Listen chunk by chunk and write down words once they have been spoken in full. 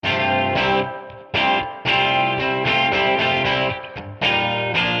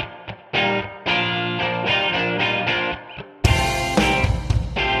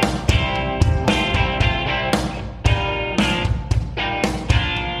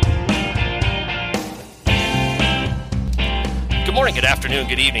morning, good afternoon,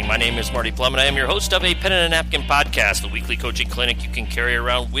 good evening. My name is Marty Plum, and I am your host of a Pen and a Napkin podcast, the weekly coaching clinic you can carry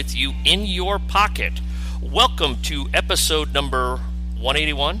around with you in your pocket. Welcome to episode number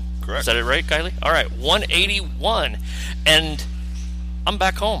 181. Correct. Is that it right, Kiley? All right, 181, and I'm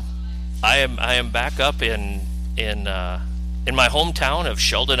back home. I am back up in my hometown of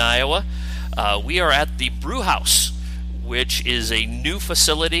Sheldon, Iowa. We are at the Brew House, which is a new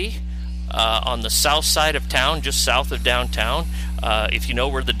facility on the south side of town, just south of downtown. If you know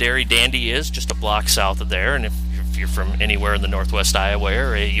where the Dairy Dandy is, just a block south of there, and if you're from anywhere in the northwest Iowa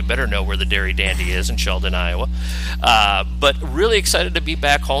area, you better know where the Dairy Dandy is in Sheldon, Iowa. But really excited to be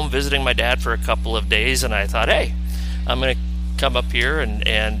back home visiting my dad for a couple of days, and I thought, hey, I'm going to come up here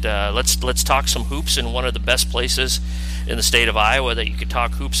and let's talk some hoops in one of the best places in the state of Iowa that you could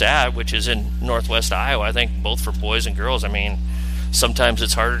talk hoops at, which is in northwest Iowa. I think both for boys and girls. I mean, sometimes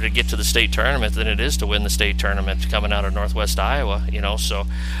it's harder to get to the state tournament than it is to win the state tournament coming out of northwest Iowa, so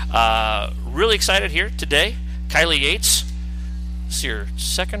really excited here today. Kiley Yates, this is your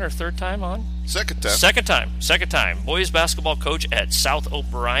second or third time on? Second time. Boys basketball coach at South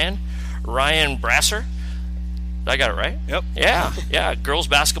O'Brien. Ryan Brasser. I got it right? Yep. Yeah. Girls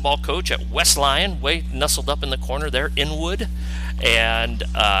basketball coach at West Lyon, way nestled up in the corner there, Inwood. And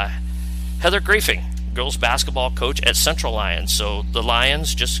Heather Graffing, girls basketball coach at Central Lyon. So the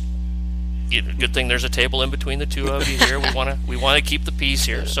Lions, just good thing there's a table in between the two of you here. We want to keep the peace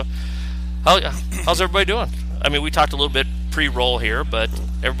here. So how's everybody doing? I mean, we talked a little bit pre-roll here, but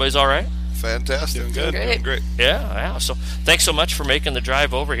everybody's all right? Fantastic. Doing good. Doing great. Yeah. So thanks so much for making the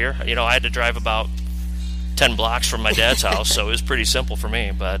drive over here. I had to drive about 10 blocks from my dad's house, so it was pretty simple for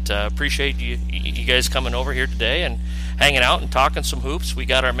me. But appreciate you guys coming over here today and hanging out and talking some hoops. We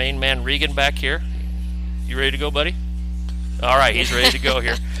got our main man Regan back here. You ready to go, buddy? All right, he's ready to go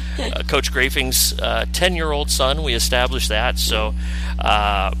here. Coach Graffing's 10-year-old son. We established that. So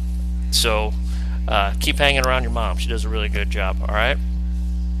keep hanging around your mom. She does a really good job. All right.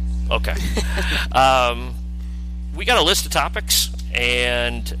 Okay. We got a list of topics.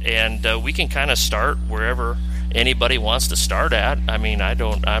 And we can kind of start wherever anybody wants to start at. I mean,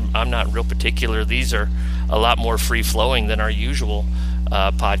 I'm not real particular. These are a lot more free flowing than our usual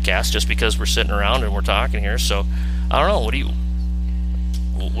podcast, just because we're sitting around and we're talking here. So I don't know. What do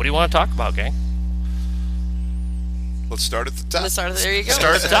you want to talk about, gang? Let's start at the top. There you go.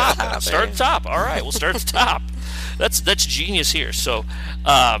 Start at the top. Start at the top. All right, we'll start at the top. That's genius here. So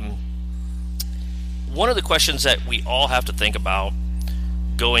one of the questions that we all have to think about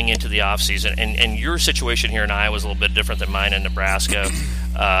going into the off season, and your situation here in Iowa is a little bit different than mine in Nebraska.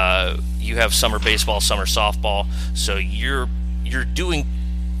 You have summer baseball, summer softball, so you're doing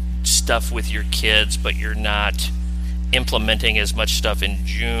stuff with your kids, but you're not implementing as much stuff in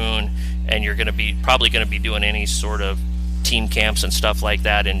June, and you're probably going to be doing any sort of team camps and stuff like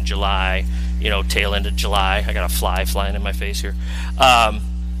that in July. Tail end of July. I got a fly flying in my face here.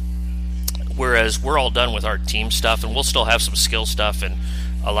 Whereas we're all done with our team stuff, and we'll still have some skill stuff, and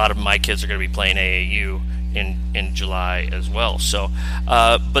a lot of my kids are going to be playing AAU in July as well. So,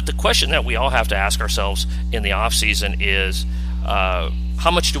 but the question that we all have to ask ourselves in the off season is,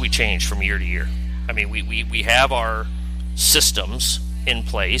 how much do we change from year to year? I mean, we have our systems in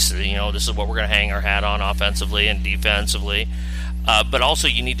place. This is what we're going to hang our hat on offensively and defensively, but also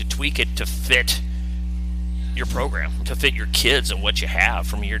you need to tweak it to fit your program, to fit your kids and what you have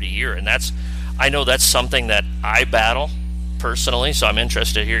from year to year. And I know that's something that I battle personally, so I'm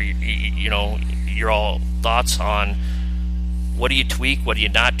interested to hear your all thoughts on what do you tweak, what do you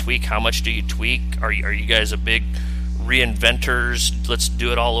not tweak, how much do you tweak? Are you guys a big reinventors, let's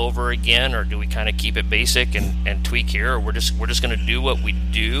do it all over again, or do we kind of keep it basic and tweak here, or we're just going to do what we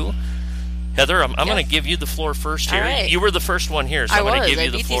do? Heather, I'm going to give you the floor first here. Right. You were the first one here, so I'm going to give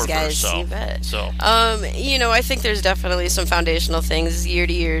you the floor guys, first. You bet. So, I think there's definitely some foundational things year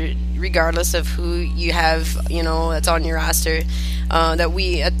to year, regardless of who you have, that's on your roster. That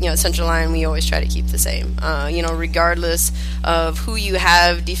we at Central Lyon, we always try to keep the same. Regardless of who you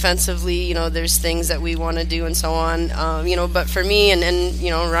have defensively, there's things that we want to do and so on. But for me,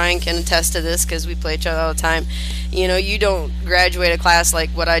 and Ryan can attest to this because we play each other all the time. You don't graduate a class like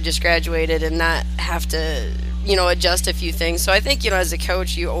what I just graduated and not have to, adjust a few things. So I think, as a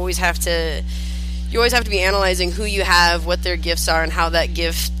coach, you always have to be analyzing who you have, what their gifts are, and how their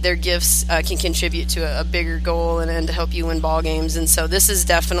gifts can contribute to a bigger goal and to help you win ball games. And so this is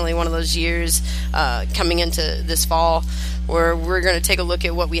definitely one of those years coming into this fall where we're going to take a look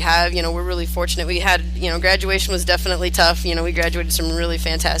at what we have. We're really fortunate. We had, graduation was definitely tough. We graduated some really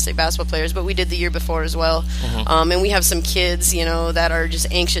fantastic basketball players, but we did the year before as well. And we have some kids, that are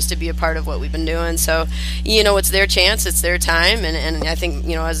just anxious to be a part of what we've been doing. So, it's their chance, it's their time, and I think,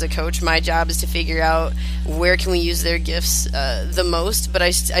 as a coach, my job is to figure out where can we use their gifts the most. But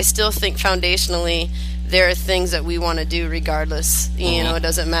I still think foundationally there are things that we want to do regardless. It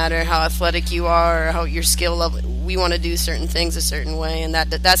doesn't matter how athletic you are or how your skill level. We want to do certain things a certain way, and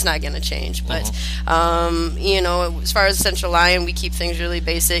that's not going to change. But as far as Central Lyon, we keep things really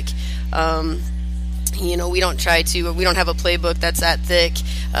basic. We don't have a playbook that's that thick.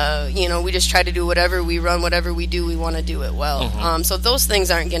 We just try to do whatever we run, whatever we do, we want to do it well. So those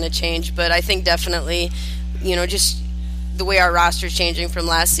things aren't going to change. But I think definitely, just the way our roster is changing from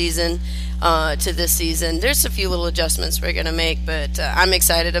last season to this season, there's a few little adjustments we're going to make, but I'm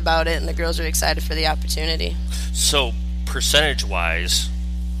excited about it, and the girls are excited for the opportunity. So, percentage-wise,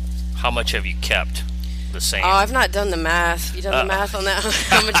 how much have you kept the same? Oh, I've not done the math. Have you done the math on that?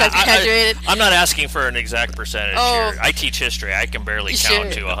 How much I've graduated? I'm not asking for an exact percentage here. I teach history. I can barely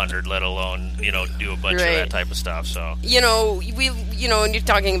count to 100, let alone, do a bunch of that type of stuff. So, when you're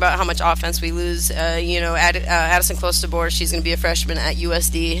talking about how much offense we lose, Addison Close-to-Board, she's going to be a freshman at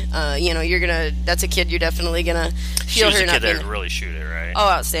USD. That's a kid you're definitely going to feel her. She's a kid that can really shoot it, right? Oh,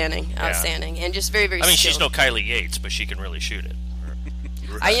 outstanding, and just very, very. I mean, skilled. She's no Kiley Yates, but she can really shoot it.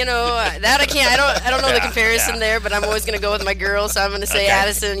 That I can't. I don't know the comparison there, but I'm always going to go with my girl, so I'm going to say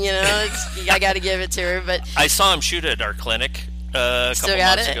Addison. I got to give it to her. But I saw him shoot at our clinic a couple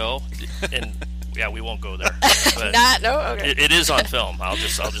months ago, and we won't go there. But okay. It is on film. I'll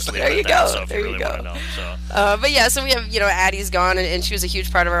just leave there it you at go. that. So if there you really you go. want to know, so we have Addie's gone, and she was a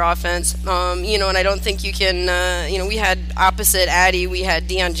huge part of our offense. And I don't think you can. We had opposite Addie, we had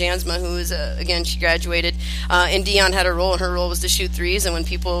Dion Jansma, who was again, she graduated, and Dion had a role, and her role was to shoot threes. And when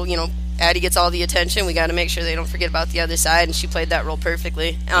people, Addie gets all the attention, we got to make sure they don't forget about the other side, and she played that role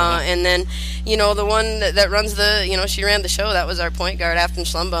perfectly. And then, the one that runs she ran the show, that was our point guard, Afton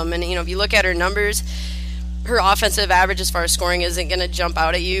Schlumbum. And, if you look at her numbers, her offensive average as far as scoring isn't going to jump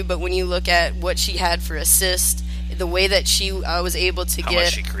out at you, but when you look at what she had for assist, the way that she was able to how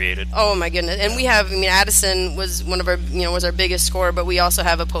much she created. Oh my goodness! And we have, Addison was one of our, was our biggest scorer, but we also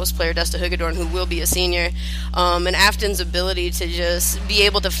have a post player, Desta Hugedorn, who will be a senior. And Afton's ability to just be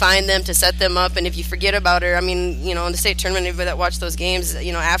able to find them, to set them up, and if you forget about her, in the state tournament, anybody that watched those games,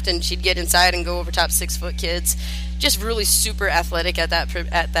 Afton, she'd get inside and go over top 6-foot kids. Just really super athletic at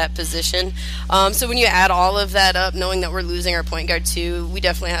that position. So when you add all of that up, knowing that we're losing our point guard too, we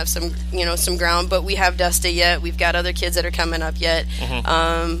definitely have some ground. But we have Desta yet. We've got other kids that are coming up yet.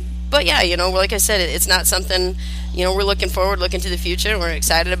 But like I said, it's not something. We're looking to the future, and we're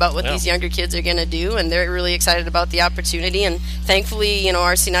excited about what these younger kids are going to do, and they're really excited about the opportunity. And thankfully,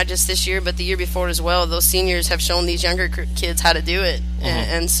 RC, not just this year, but the year before as well, those seniors have shown these younger kids how to do it.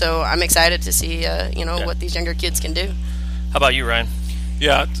 And so I'm excited to see, what these younger kids can do. How about you, Ryan?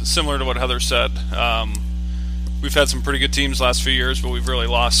 Yeah, similar to what Heather said. We've had some pretty good teams the last few years, but we've really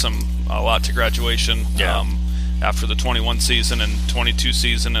lost a lot to graduation after the 21 season and 22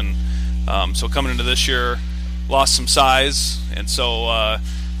 season. And so coming into this year, lost some size, and so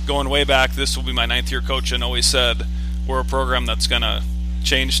going way back, this will be my 9th year coach, and always said we're a program that's going to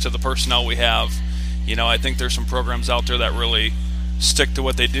change to the personnel we have. I think there's some programs out there that really stick to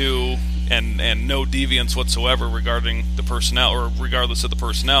what they do and no deviance whatsoever regarding the personnel, or regardless of the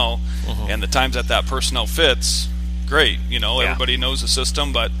personnel. And the times that personnel fits, great. Everybody knows the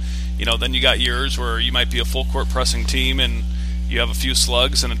system, but then you got years where you might be a full court pressing team and you have a few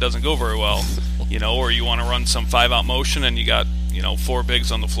slugs and it doesn't go very well. Or you want to run some 5-out motion and you got 4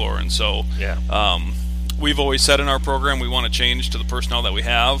 bigs on the floor. And so we've always said in our program we want to change to the personnel that we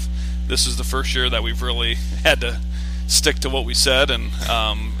have. This is the first year that we've really had to stick to what we said,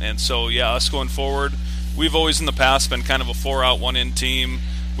 and so us going forward, we've always in the past been kind of a 4-out 1-in team.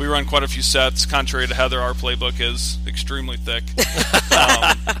 We run quite a few sets. Contrary to Heather, our playbook is extremely thick.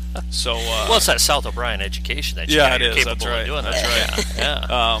 Well, it's that South O'Brien education that you're capable of doing. That's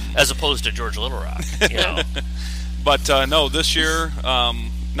right. As opposed to George Little Rock. But no, this year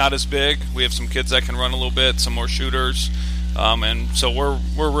not as big. We have some kids that can run a little bit, some more shooters, and so we're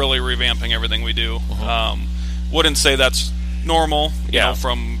really revamping everything we do. Wouldn't say that's normal, you know,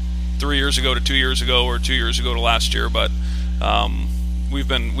 from 3 years ago to 2 years ago, or 2 years ago to last year, but we've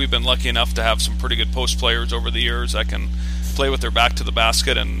been lucky enough to have some pretty good post players over the years that can play with their back to the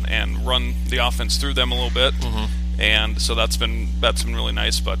basket and run the offense through them a little bit, and so that's been really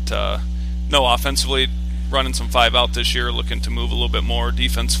nice. But no, offensively, running some 5-out this year, looking to move a little bit more.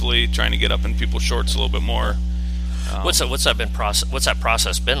 Defensively, trying to get up in people's shorts a little bit more. What's that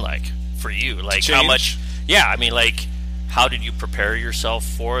process been like for you? Like how much? yeah, I mean, like, how did you prepare yourself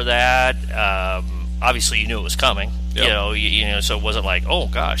for that? Obviously, you knew it was coming. Yep. You know, so it wasn't like, oh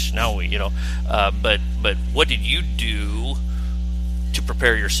gosh, now we, but what did you do to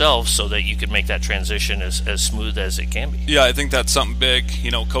prepare yourself so that you could make that transition as smooth as it can be? Yeah, I think that's something big.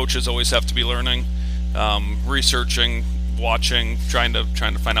 You know, coaches always have to be learning, researching, watching, trying to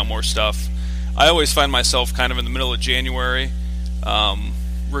find out more stuff. I always find myself kind of in the middle of January,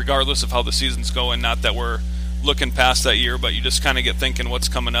 regardless of how the season's going. Not that we're looking past that year, but you just kind of get thinking what's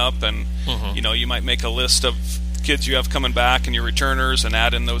coming up, and you know, you might make a list of kids you have coming back and your returners, and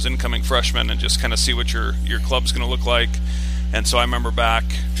add in those incoming freshmen, and just kind of see what your club's going to look like. And so I remember back,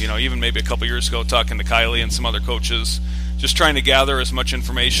 you know, even maybe a couple years ago, talking to Kiley and some other coaches, just trying to gather as much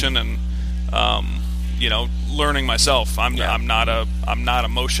information and you know, learning myself. I'm not a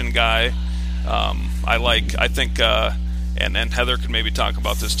motion guy. I think and Heather could maybe talk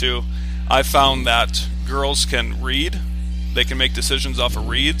about this too. I found that girls can read; they can make decisions off of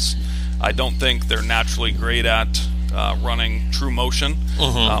reads. I don't think they're naturally great at running true motion,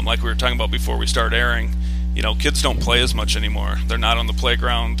 like we were talking about before we started airing. You know, kids don't play as much anymore. They're not on the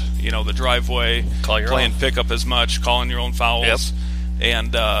playground, you know, the driveway, playing pickup as much, calling your own fouls.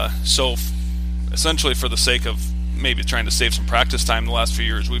 And so essentially for the sake of maybe trying to save some practice time the last few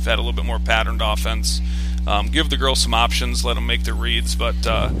years, we've had a little bit more patterned offense. Give the girls some options, let them make their reads. But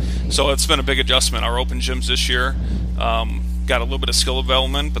so it's been a big adjustment. Our open gyms this year got a little bit of skill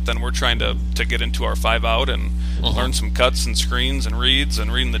development, but then we're trying to get into our 5-out and learn some cuts and screens and reads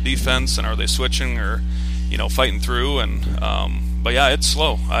and reading the defense, and are they switching or, you know, fighting through. And but yeah, it's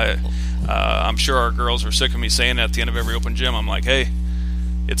slow. I'm sure our girls are sick of me saying it at the end of every open gym. I'm like, hey,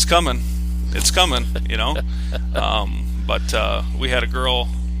 it's coming, you know. But we had a girl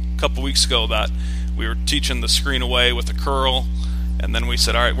a couple weeks ago that we were teaching the screen away with a curl, and then we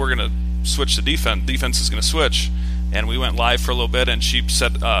said, all right, we're going to switch the defense. Defense is going to switch. And we went live for a little bit, and she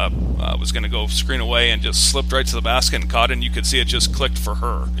said was going to go screen away and just slipped right to the basket and caught it, and you could see it just clicked for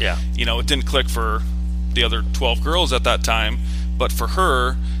her. Yeah. You know, it didn't click for the other 12 girls at that time, but for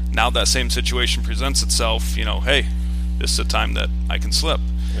her, now that same situation presents itself, you know, hey, this is a time that I can slip.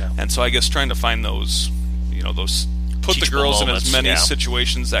 Yeah. And so I guess trying to find those, you know, those, put the girls moments, in as many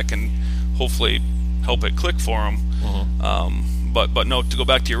situations that can hopefully help it click for them. But no, to go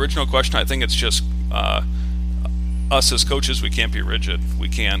back to your original question, I think it's just us as coaches, we can't be rigid. We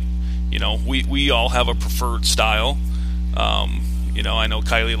can't, you know, we all have a preferred style. You know, I know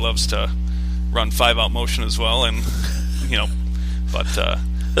Kiley loves to run 5-out motion as well, and you know, but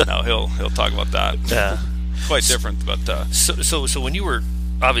no, he'll talk about that. Yeah, quite different. But so when you were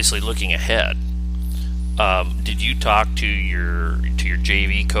obviously looking ahead, did you talk to your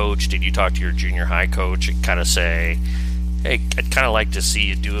JV coach? Did you talk to your junior high coach and kind of say, hey, I'd kind of like to see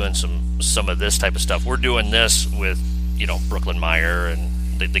you doing some of this type of stuff. We're doing this with, you know, Brooklyn Meyer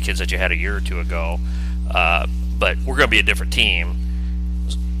and the kids that you had a year or two ago, but we're going to be a different team.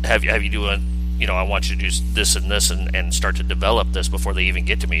 Have you doing, you know, I want you to do this and this and start to develop this before they even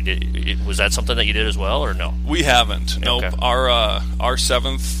get to me. Was that something that you did as well, or no? We haven't. Nope. Okay. Our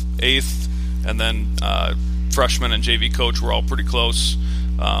 7th, 8th, and then freshman and JV coach were all pretty close.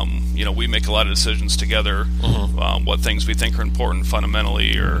 You know, we make a lot of decisions together, what things we think are important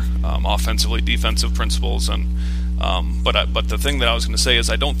fundamentally or offensively, defensive principles. And but the thing that I was going to say is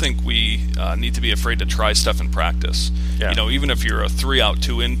I don't think we need to be afraid to try stuff in practice. Yeah. You know, even if you're a 3-out,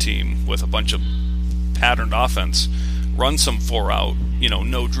 2-in team with a bunch of patterned offense, run some 4-out, you know,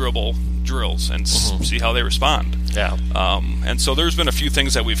 no dribble drills and see how they respond. Yeah. And so there's been a few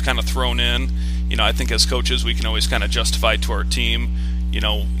things that we've kind of thrown in. You know, I think as coaches we can always kind of justify to our team, you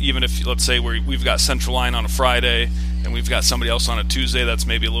know, even if, let's say we've got Central Lyon on a Friday and we've got somebody else on a Tuesday that's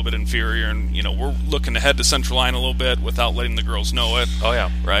maybe a little bit inferior, and, you know, we're looking ahead to Central Lyon a little bit without letting the girls know it. Oh, yeah.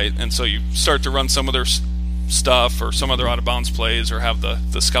 Right? And so you start to run some of their stuff or some other out-of-bounds plays or have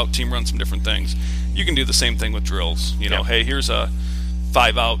the scout team run some different things. You can do the same thing with drills. You know, hey, here's a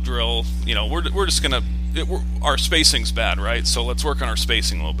 5-out drill. You know, we're just going to our spacing's bad, right? So let's work on our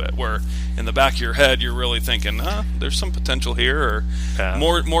spacing a little bit. Where in the back of your head, you're really thinking, there's some potential here. Or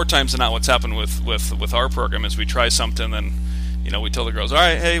more times than not, what's happened with our program is we try something, and you know, we tell the girls, all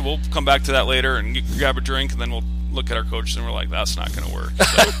right, hey, we'll come back to that later and grab a drink, and then we'll look at our coaches and we're like, that's not going to work.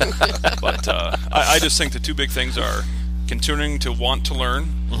 So, but I just think the two big things are continuing to want to learn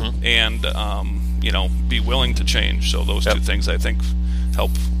and you know, be willing to change. So those two things I think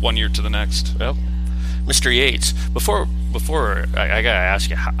help one year to the next. Yep. Mr. Yates, before I gotta ask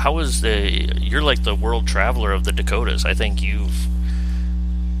you, how is you're like the world traveler of the Dakotas. I think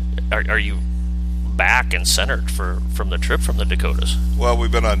are you back and centered from the trip from the Dakotas? Well,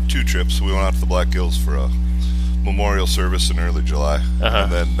 we've been on 2 trips. We went out to the Black Hills for a memorial service in early July,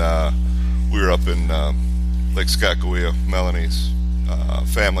 and then we were up in Lake Skakawea. Melanie's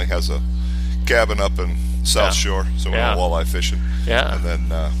family has a cabin up in South Shore, so we went walleye fishing. Yeah, and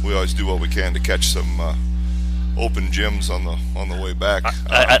then we always do what we can to catch some open gyms on the way back.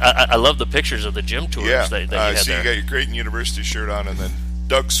 I love the pictures of the gym tours that you had so there. You got your Creighton University shirt on, and then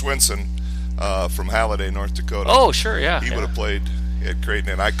Doug Swinson from Halliday, North Dakota. Oh, sure, yeah. He would have played at Creighton,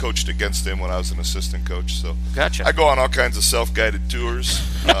 and I coached against him when I was an assistant coach. So gotcha. I go on all kinds of self-guided tours.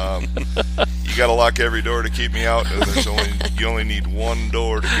 You got to lock every door to keep me out, and you only need one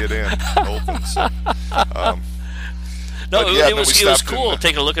door to get in open. So, it was cool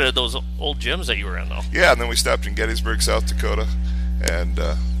taking a look at those old gyms that you were in, though. Yeah, and then we stopped in Gettysburg, South Dakota, and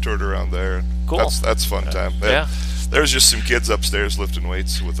toured around there. Cool. That's fun time. There's just some kids upstairs lifting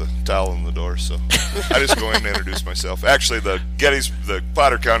weights with a towel in the door, so I just go in and introduce myself. Actually, the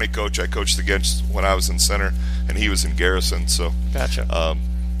Potter County coach I coached against when I was in center, and he was in Garrison. So gotcha.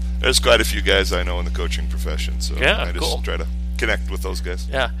 There's quite a few guys I know in the coaching profession, so I just try to connect with those guys.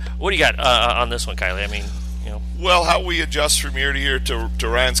 Yeah. What do you got on this one, Kiley? I mean, Well, how we adjust from year to year to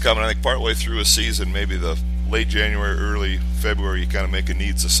Ryan's comment, I think partway through a season, maybe the late January, early February, you kind of make a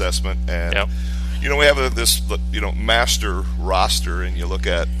needs assessment, and we have this master roster, and you look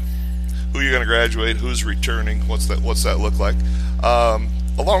at who you're going to graduate, who's returning, what's that look like.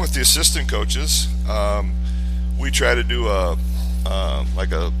 Along with the assistant coaches, we try to do a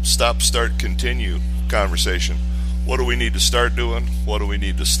stop, start, continue conversation. What do we need to start doing? What do we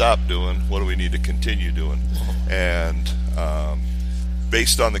need to stop doing? What do we need to continue doing? And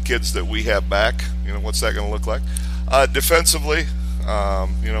based on the kids that we have back, what's that going to look like? Defensively,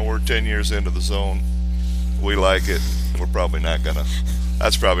 we're 10 years into the zone. We like it. That's probably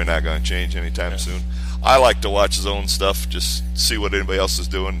not going to change anytime soon. I like to watch zone stuff, just see what anybody else is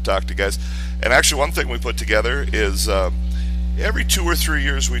doing and talk to guys. And actually, one thing we put together is every 2 or 3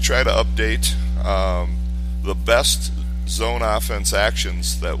 years we try to update the best zone offense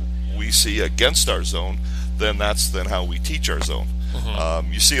actions that we see against our zone. That's how we teach our zone.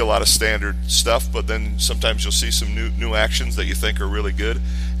 You see a lot of standard stuff, but then sometimes you'll see some new actions that you think are really good.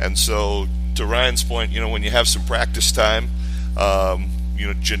 And so, to Ryan's point, when you have some practice time,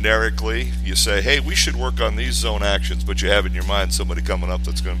 generically, you say, hey, we should work on these zone actions, but you have in your mind somebody coming up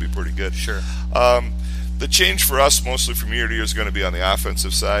that's going to be pretty good. Sure. The change for us, mostly from year to year, is going to be on the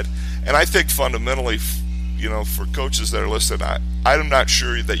offensive side. And I think fundamentally, for coaches that are listening, I'm not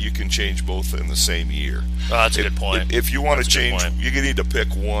sure that you can change both in the same year. Oh, that's a good point. If you want to change, you need to pick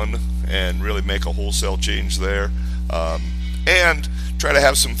one and really make a wholesale change there, and try to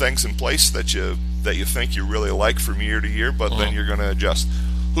have some things in place that you think you really like from year to year. But then you're going to adjust.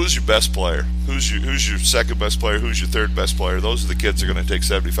 Who's your best player? Who's your second best player? Who's your third best player? Those are the kids that are going to take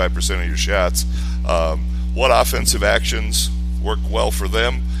 75% of your shots. What offensive actions work well for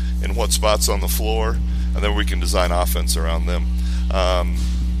them, and what spots on the floor, and then we can design offense around them.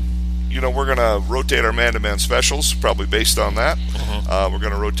 We're going to rotate our man-to-man specials, probably based on that. We're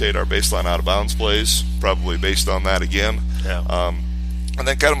going to rotate our baseline out-of-bounds plays, probably based on that again. Yeah. And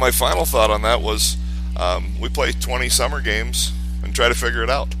then kind of my final thought on that was we play 20 summer games and try to figure it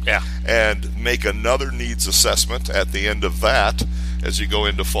out. Yeah. And make another needs assessment at the end of that as you go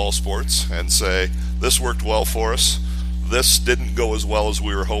into fall sports and say, this worked well for us. This didn't go as well as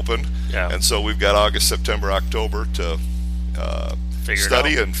we were hoping. Yeah. And so we've got August, September, October to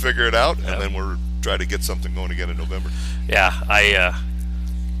study and figure it out, and then we're trying to get something going again in November. Yeah, I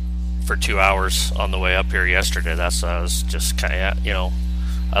for 2 hours on the way up here yesterday, I was just kind of,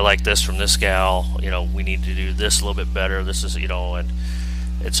 I like this from this gal, we need to do this a little bit better. This is,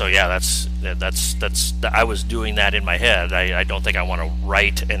 and so that's I was doing that in my head. I don't think I want to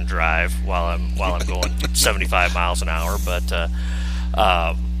write and drive while I'm going 75 miles an hour, but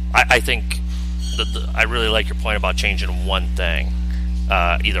I think I really like your point about changing one thing,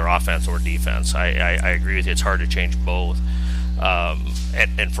 either offense or defense. I agree with you. It's hard to change both.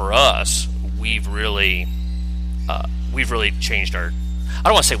 And for us, we've really changed our. I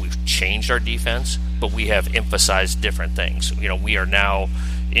don't want to say we've changed our defense, but we have emphasized different things. We are now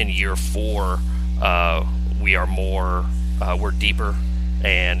in year 4. We are more. We're deeper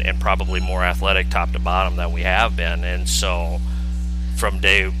and probably more athletic top to bottom than we have been. And so from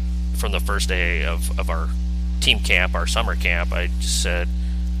the first day of our team camp, our summer camp, I just said,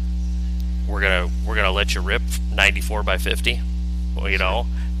 we're gonna let you rip 94 by 50,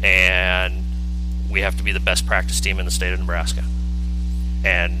 and we have to be the best practice team in the state of Nebraska,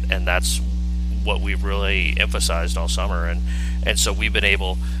 and that's what we've really emphasized all summer, and so we've been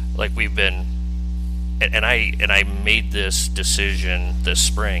able, we've been and I made this decision this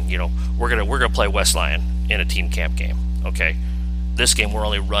spring. We're gonna play West Lyon in a team camp game. Okay, this game we're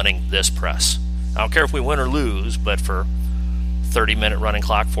only running this press. I don't care if we win or lose, but for 30-minute running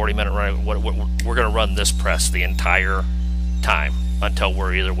clock, 40-minute running, we're going to run this press the entire time until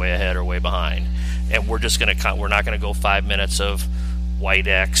we're either way ahead or way behind. And we're just going to we're not going to go 5 minutes of white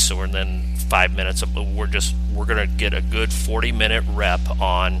X or then 5 minutes of we're going to get a good 40-minute rep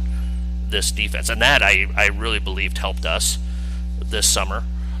on this defense. And that I really believed helped us this summer.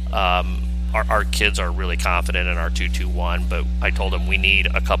 Our kids are really confident in our 2-2-1, but I told them we need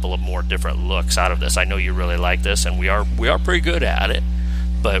a couple of more different looks out of this. I know you really like this, and we are pretty good at it,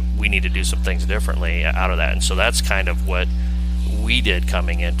 but we need to do some things differently out of that. And so that's kind of what we did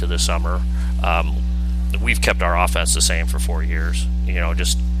coming into the summer. We've kept our offense the same for 4 years.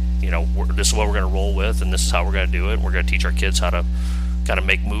 This is what we're going to roll with, and this is how we're going to do it. We're going to teach our kids how to kind of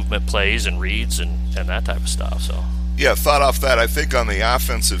make movement plays and reads and that type of stuff. So yeah, thought off that. I think on the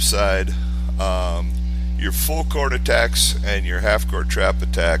offensive side, your full court attacks and your half court trap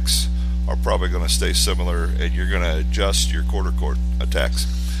attacks are probably going to stay similar, and you're going to adjust your quarter court attacks.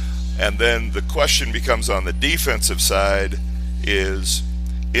 And then the question becomes on the defensive side is,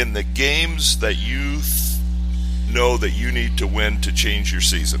 in the games that you know that you need to win to change your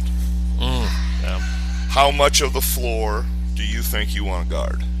season, how much of the floor do you think you want to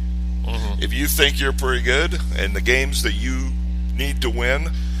guard? If you think you're pretty good in the games that you need to win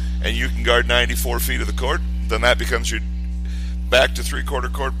and you can guard 94 feet of the court, then that becomes your back to three-quarter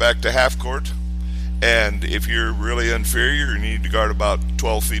court, back to half court. And if you're really inferior, you need to guard about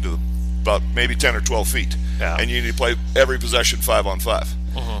 12 feet about maybe 10 or 12 feet. Yeah. And you need to play every possession 5-on-5.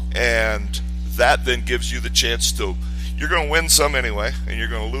 And that then gives you the chance to, you're going to win some anyway, and you're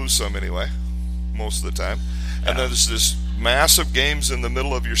going to lose some anyway, most of the time. And then there's this massive games in the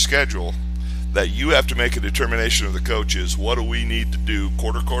middle of your schedule that you have to make a determination of the coaches. What do we need to do,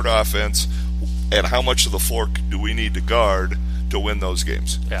 quarter court offense, and how much of the floor do we need to guard to win those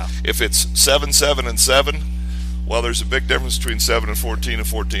games? Yeah. If it's 7-7-7, well, there's a big difference between 7-14 and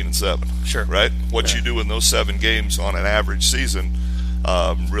 14-7. Sure. Right? What you do in those 7 games on an average season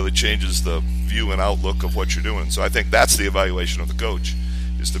really changes the view and outlook of what you're doing. So I think that's the evaluation of the coach,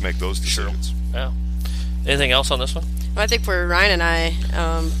 is to make those decisions. Sure. Yeah. Anything else on this one? Well, I think for Ryan and I,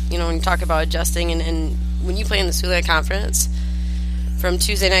 when you talk about adjusting, and when you play in the Siouxland Conference, from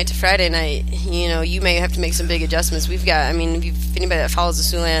Tuesday night to Friday night, you may have to make some big adjustments. We've got, if anybody that follows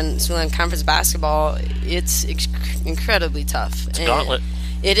the Siouxland Conference basketball, it's incredibly tough. It's a gauntlet.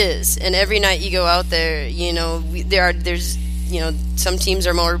 It is, and every night you go out there, there's some teams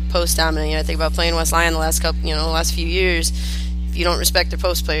are more post dominant. I think about playing West Lyon the last few years. If you don't respect their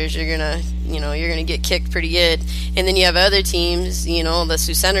post players, you're gonna get kicked pretty good. And then you have other teams, the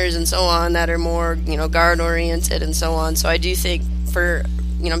Sioux Centers and so on, that are more, guard oriented and so on. So I do think I'm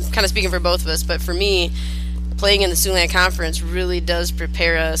kind of speaking for both of us, but for me, playing in the Siouxland Conference really does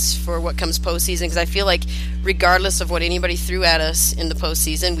prepare us for what comes postseason, because I feel like regardless of what anybody threw at us in the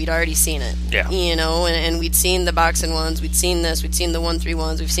postseason, we'd already seen it. Yeah. And we'd seen the boxing ones, we'd seen this, we'd seen the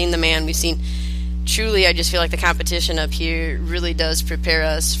 1-3-1s, we've seen the man, we've seen. Truly, I just feel like the competition up here really does prepare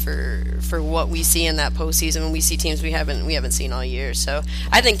us for what we see in that postseason when we see teams we haven't seen all year. So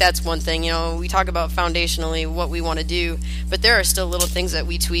I think that's one thing. We talk about foundationally what we want to do, but there are still little things that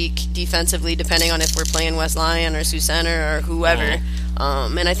we tweak defensively depending on if we're playing West Lyon or Sioux Center or whoever.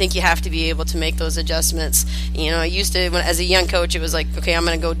 And I think you have to be able to make those adjustments. I used to, as a young coach, it was like, okay, I'm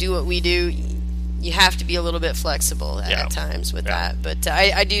going to go do what we do. You have to be a little bit flexible at times with that. But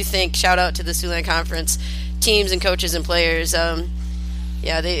I do think, shout out to the Siouxland Conference teams and coaches and players.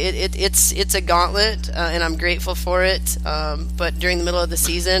 It's a gauntlet, and I'm grateful for it. But during the middle of the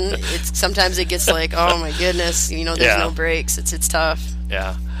season, sometimes it gets like, oh my goodness, there's no breaks. It's tough.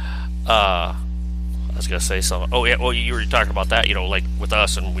 Yeah. I was gonna say something. Oh yeah. Well, you were talking about that. Like with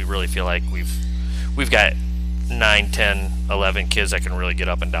us, and we really feel like we've got 9, 10, 11 kids that can really get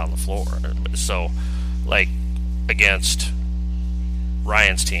up and down the floor. So, like, against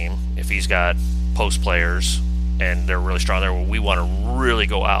Ryan's team, if he's got post players and they're really strong there, we want to really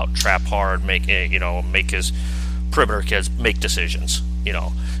go out, trap hard, make his perimeter kids make decisions.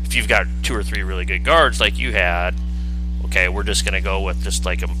 If you've got 2 or 3 really good guards like you had, okay, we're just going to go with just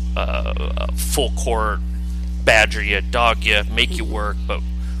like a full court, badger you, dog you, make you work, but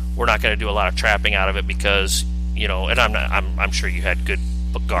we're not going to do a lot of trapping out of it because, and I'm sure you had good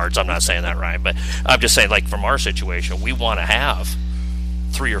guards. I'm not saying that, Ryan, but I'm just saying, like, from our situation, we want to have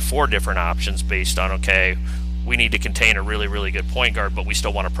 3 or 4 different options based on, okay, we need to contain a really, really good point guard, but we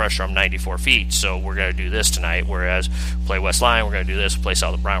still want to pressure them 94 feet, so we're going to do this tonight, whereas play West Lyon, we're going to do this, play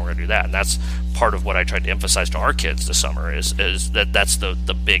South of Bryan, we're going to do that. And that's part of what I tried to emphasize to our kids this summer is that's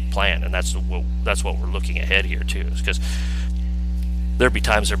the big plan, and that's what we're looking ahead here, too. Because there'd be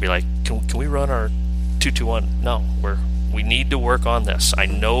times there'd be like, can we run our 2-2-1? No, we need to work on this. I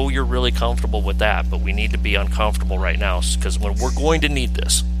know you're really comfortable with that, but we need to be uncomfortable right now because when we're going to need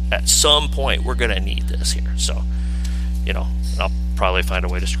this, at some point we're going to need this here. So, I'll probably find a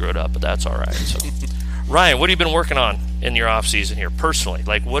way to screw it up, but that's all right. So, Ryan, what have you been working on in your off season here personally?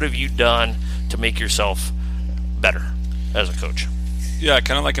 Like, what have you done to make yourself better as a coach? Yeah,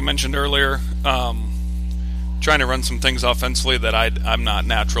 kind of like I mentioned earlier, trying to run some things offensively that I'm not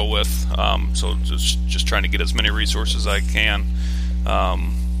natural with. So just trying to get as many resources as I can.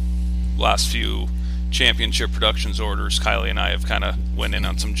 Last few championship productions orders, Kiley and I have kind of went in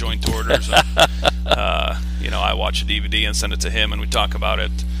on some joint orders. And, I watch a DVD and send it to him, and we talk about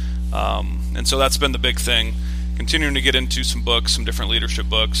it. And so that's been the big thing. Continuing to get into some books, some different leadership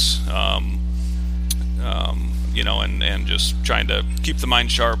books, and just trying to keep the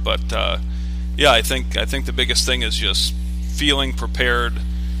mind sharp. But I think the biggest thing is just feeling prepared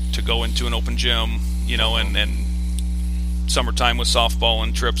to go into an open gym, and summertime with softball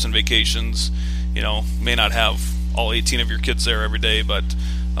and trips and vacations, may not have all 18 of your kids there every day, but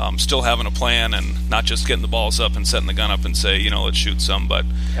still having a plan and not just getting the balls up and setting the gun up and say, let's shoot some, but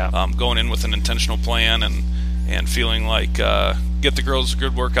going in with an intentional plan and feeling like get the girls a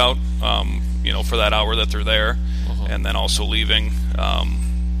good workout, for that hour that they're there, and then also leaving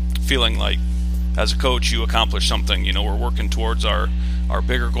feeling like as a coach you accomplish something. We're working towards our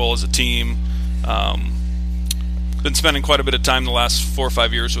bigger goal as a team. Been spending quite a bit of time the last 4 or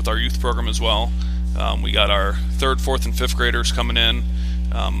 5 years with our youth program as well. We got our 3rd, 4th, and 5th graders coming in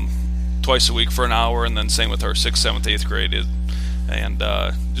twice a week for an hour, and then same with our 6th, 7th, 8th grade, and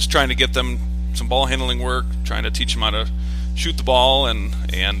just trying to get them some ball handling work, trying to teach them how to shoot the ball,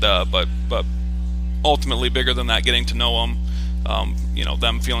 but ultimately bigger than that, getting to know them.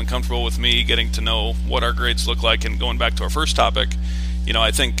 Them feeling comfortable with me, getting to know what our grades look like, and going back to our first topic,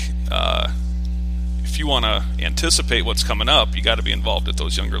 I think if you want to anticipate what's coming up, you got to be involved at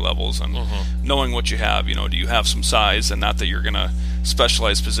those younger levels and knowing what you have. Do you have some size, and not that you're going to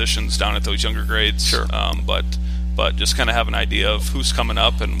specialize positions down at those younger grades, sure. But just kind of have an idea of who's coming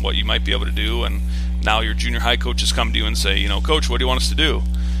up and what you might be able to do. And now your junior high coaches come to you and say, Coach, what do you want us to do?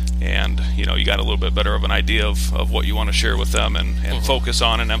 And you got a little bit better of an idea of what you want to share with them and focus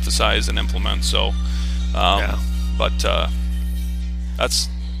on and emphasize and implement. So, but that's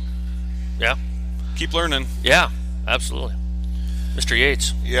keep learning. Yeah, absolutely. Mr.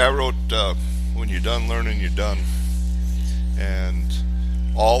 Yates. Yeah, I wrote when you're done learning, you're done. And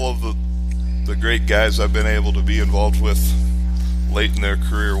all of the great guys I've been able to be involved with late in their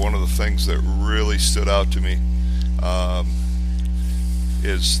career, one of the things that really stood out to me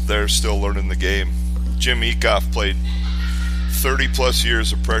is they're still learning the game. Jim Ecoff played 30-plus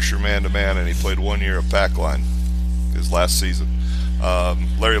years of pressure man-to-man, and he played 1 year of pack line his last season.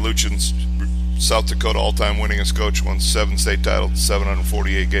 Larry Luchin's South Dakota all-time winningest coach, won 7 state titles,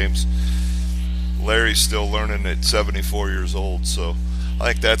 748 games. Larry's still learning at 74 years old, so I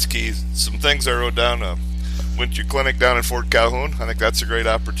think that's key. Some things I wrote down. Went to your clinic down in Fort Calhoun. I think that's a great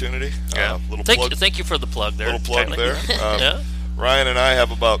opportunity. Yeah. Thank you for the plug there. Little plug there. Yeah. Ryan and I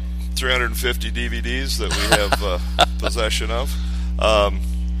have about 350 DVDs that we have possession of.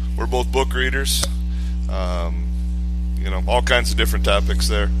 We're both book readers. All kinds of different topics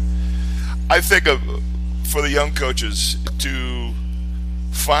there. I think for the young coaches to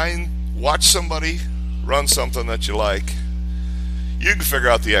watch somebody run something that you like. You can figure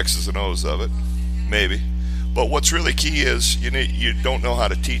out the X's and O's of it, maybe. But what's really key is you don't know how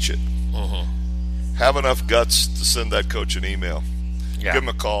to teach it. Have enough guts to send that coach an email. Yeah. Give him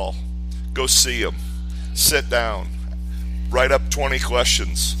a call. Go see him. Sit down. Write up 20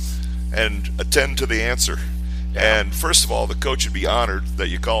 questions and attend to the answer. Yeah. And first of all, the coach would be honored that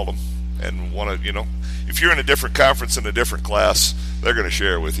you called him and want to, if you're in a different conference in a different class, they're going to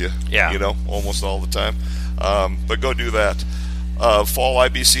share with you. Yeah. Almost all the time. But go do that. Fall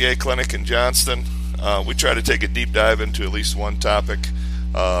IBCA clinic in Johnston. We try to take a deep dive into at least one topic.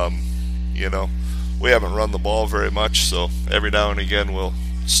 We haven't run the ball very much, so every now and again we'll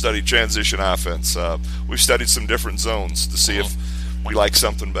study transition offense. We've studied some different zones to see if we like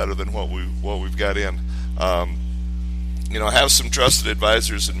something better than what we've got in. Have some trusted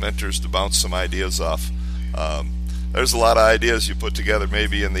advisors and mentors to bounce some ideas off. There's a lot of ideas you put together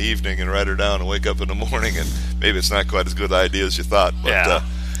maybe in the evening and write her down and wake up in the morning, and maybe it's not quite as good an idea as you thought. But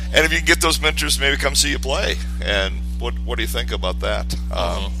And if you can get those mentors, maybe come see you play. And what do you think about that?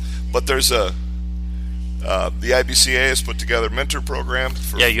 But there's the IBCA has put together a mentor program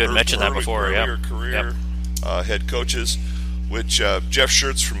for you had mentioned that before. Earlier career head coaches, which Jeff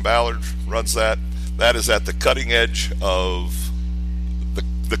Schertz from Ballard runs that. That is at the cutting edge of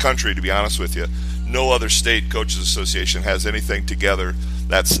the country, to be honest with you. No other state coaches association has anything together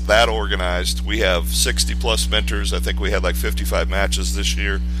that's that organized. We have 60-plus mentors. I think we had like 55 matches this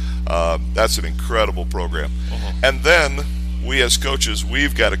year. That's an incredible program. And then we as coaches,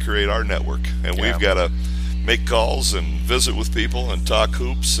 we've got to create our network, and we've got to make calls and visit with people and talk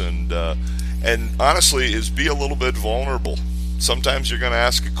hoops, and honestly is be a little bit vulnerable. Sometimes you're going to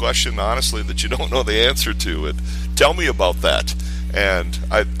ask a question, honestly, that you don't know the answer to. And tell me about that. And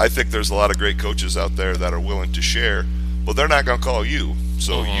I think there's a lot of great coaches out there that are willing to share, but they're not going to call you.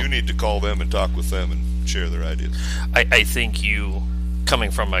 So you need to call them and talk with them and share their ideas. I think you,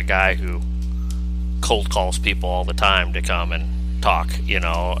 coming from a guy who cold calls people all the time to come and talk,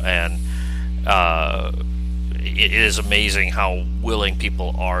 and it is amazing how willing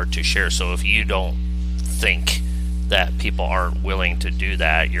people are to share. So if you don't think that people aren't willing to do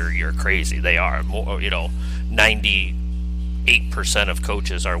that, you're crazy. They are. 98% of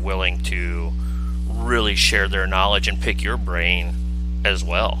coaches are willing to really share their knowledge and pick your brain as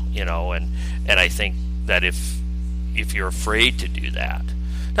well, and I think that if you're afraid to do that,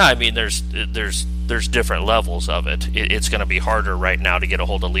 now, I mean, there's different levels of it. It's going to be harder right now to get a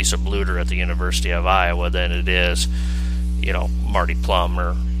hold of Lisa Bluter at the University of Iowa than it is, Marty Plum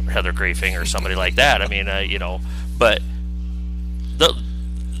or Heather Graffing or somebody like that. I mean, but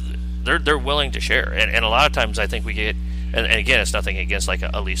they're willing to share, and a lot of times I think we get, and again, it's nothing against like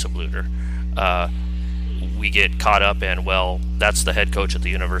a Lisa Bluter. We get caught up in, well, that's the head coach at the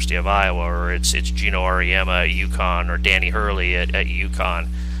University of Iowa, or it's Gino Auriemma at UConn, or Danny Hurley at UConn.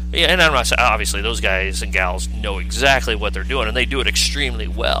 Yeah, and I'm not saying, obviously those guys and gals know exactly what they're doing, and they do it extremely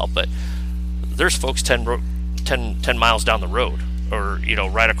well. But there's folks 10 miles down the road, or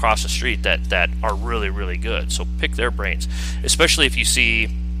right across the street that are really, really good. So pick their brains, especially if you see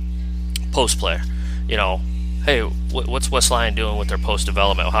post play. Hey, what's West Lyon doing with their post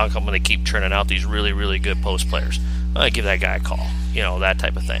development? How come they keep churning out these really, really good post players? Give that guy a call, that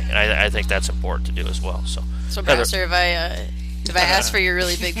type of thing. And I think that's important to do as well. So Pastor, if I ask for your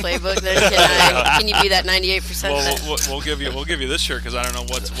really big playbook, then can you be that 98%? Well, we'll give you this year, because I don't know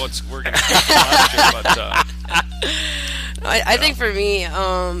what's working last year, but. I think for me,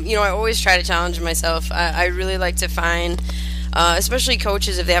 I always try to challenge myself. I really like to find. Especially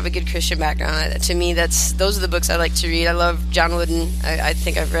coaches, if they have a good Christian background. To me, those are the books I like to read. I love John Wooden. I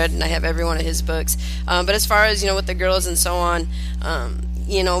think I've read, and I have every one of his books. But as far as, with the girls and so on, a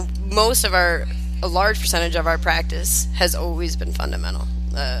large percentage of our practice has always been fundamental.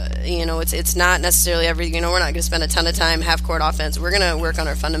 It's not necessarily we're not going to spend a ton of time half-court offense. We're going to work on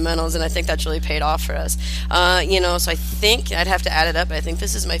our fundamentals, and I think that's really paid off for us. So I think I'd have to add it up. I think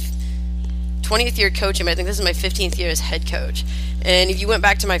this is my 20th year coaching, but I think this is my 15th year as head coach. And if you went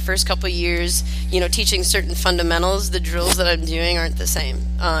back to my first couple of years, teaching certain fundamentals, the drills that I'm doing aren't the same.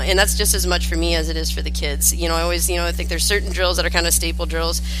 And that's just as much for me as it is for the kids. I always, I think there's certain drills that are kind of staple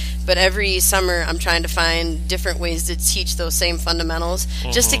drills, but every summer I'm trying to find different ways to teach those same fundamentals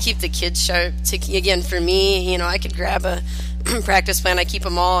just to keep the kids sharp. Again, for me, I could grab a practice plan. I keep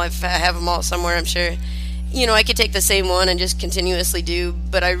them all. I have them all somewhere, I'm sure. I could take the same one and just continuously do,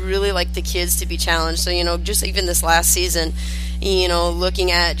 but I really like the kids to be challenged. So, just even this last season,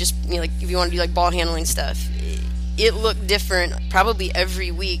 looking at just, like if you want to do like ball handling stuff, it looked different probably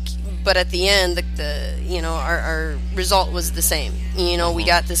every week, but at the end, our result was the same. We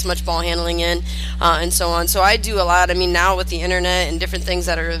got this much ball handling in, and so on. So I do a lot. I mean, now with the internet and different things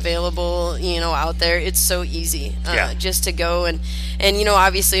that are available, out there, it's so easy just to go and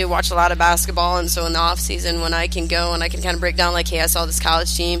obviously I watch a lot of basketball, and so in the off season when I can go and I can kind of break down like, hey, I saw this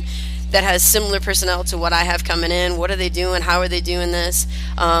college team that has similar personnel to what I have coming in. What are they doing? How are they doing this?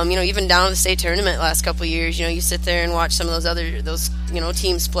 Even down to the state tournament last couple of years, you sit there and watch some of those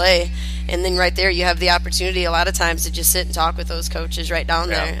teams play, and then right there you have the opportunity a lot of times to just sit and talk with those coaches right down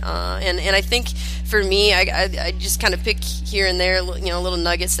there. And I think for me, I just kind of pick here and there, little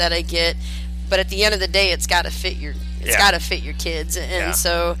nuggets that I get. But at the end of the day, it's got to fit your It's got to fit your kids. And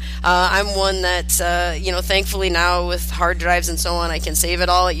so I'm one that, thankfully now with hard drives and so on, I can save it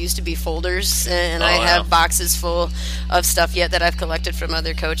all. It used to be folders, and I have boxes full of stuff yet that I've collected from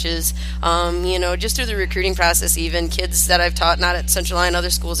other coaches. Just through the recruiting process, even kids that I've taught, not at Central Lyon, other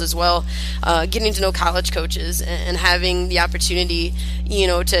schools as well, getting to know college coaches and having the opportunity,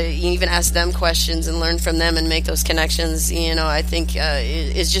 to even ask them questions and learn from them and make those connections, I think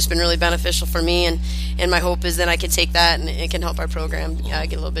it's just been really beneficial for me. And my hope is that I can take that and it can help our program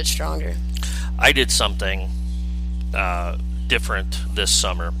get a little bit stronger. I did something different this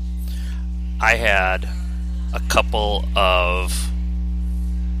summer. I had a couple of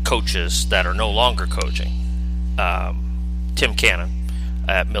coaches that are no longer coaching. Tim Cannon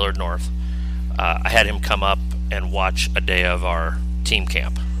at Millard North. I had him come up and watch a day of our team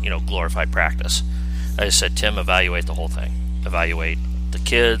camp, glorified practice. I just said, Tim, evaluate the whole thing. Evaluate the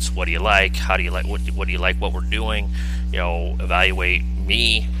kids. What do you like? How do you like? What do you like? What we're doing? Evaluate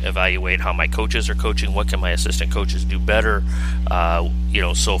me. Evaluate how my coaches are coaching. What can my assistant coaches do better?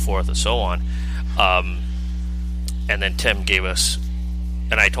 So forth and so on. And then Tim gave us,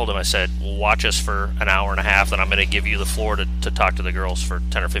 and I told him, I said, watch us for an hour and a half, then I'm going to give you the floor to talk to the girls for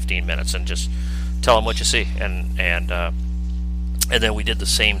 10 or 15 minutes and just tell them what you see. And then we did the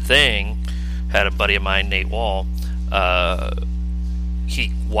same thing. Had a buddy of mine, Nate Wall.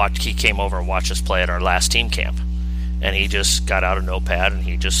 He came over and watched us play at our last team camp, and he just got out a notepad and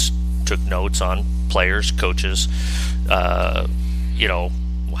he just took notes on players, coaches, how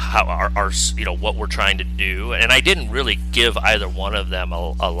our what we're trying to do. And I didn't really give either one of them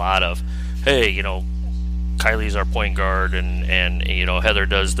a lot of, hey, Kiley's our point guard and Heather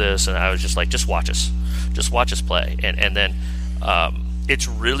does this, and I was just like, just watch us play. And then it's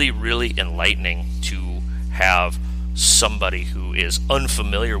really, really enlightening to have somebody who is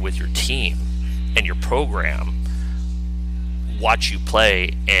unfamiliar with your team and your program watch you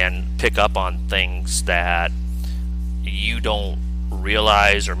play and pick up on things that you don't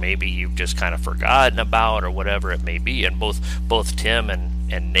realize, or maybe you've just kind of forgotten about, or whatever it may be. And both Tim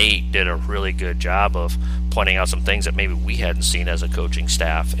and Nate did a really good job of pointing out some things that maybe we hadn't seen as a coaching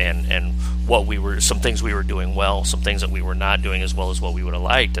staff, and some things we were doing well, some things that we were not doing as well as what we would have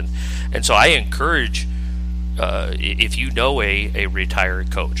liked. And so I encourage, if you know a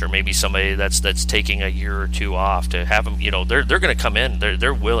retired coach, or maybe somebody that's taking a year or two off, to have them, they're going to come in,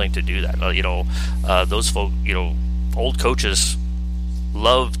 they're willing to do that. Those folk, old coaches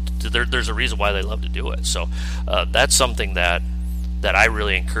there's a reason why they love to do it. So that's something that I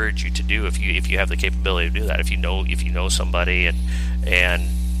really encourage you to do if you have the capability to do that. If you know somebody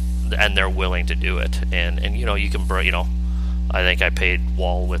and they're willing to do it, and you can I think I paid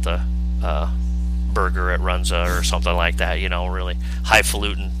Wall with a burger at Runza or something like that, really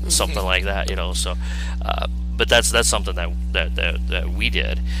highfalutin, something like that, so but that's something that we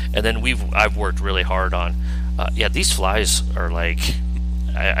did. And then I've worked really hard on these flies are like,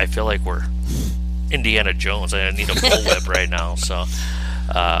 I feel like we're Indiana Jones. I need a bullwhip right now. So,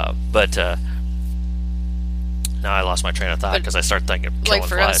 but now I lost my train of thought because I started thinking of killing like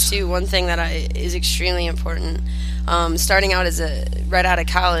for flies. us too. One thing that is extremely important. Starting out right out of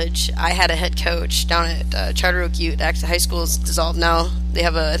college, I had a head coach down at Charter Oak Ute. Actually, high school is dissolved now. They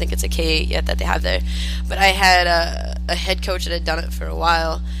have I think it's a K8 yet that they have there. But I had a head coach that had done it for a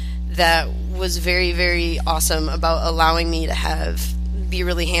while that was very, very awesome about allowing me to be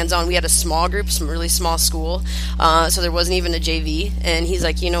really hands-on. We had a small group, some really small school, so there wasn't even a JV. And he's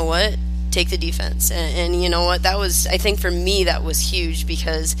like, you know what? Take the defense. And you know what? That was, I think for me, that was huge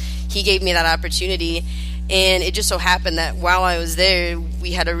because he gave me that opportunity. And it just so happened that while I was there,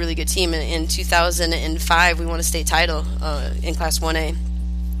 we had a really good team. In 2005, we won a state title in Class 1A.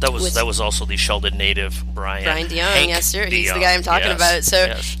 That was also the Sheldon native Brian DeYoung, yes sir. He's the guy I'm talking about.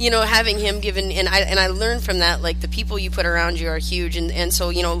 So having him given, and I learned from that, like the people you put around you are huge. And so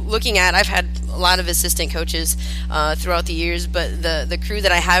looking at, I've had a lot of assistant coaches throughout the years, but the crew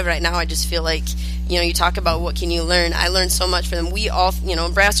that I have right now, I just feel like you talk about what can you learn. I learned so much from them. We all,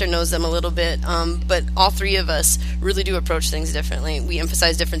 Brasser knows them a little bit, but all three of us really do approach things differently. We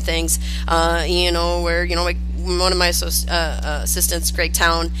emphasize different things. Where one of my assistants, Greg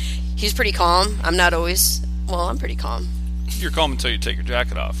Town, he's pretty calm. I'm not always. Well, I'm pretty calm. You're calm until you take your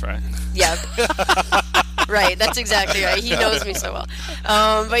jacket off, right? Yeah. Right, that's exactly right. He knows me so well.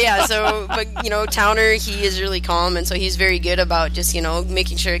 But Towner, he is really calm, and so he's very good about just,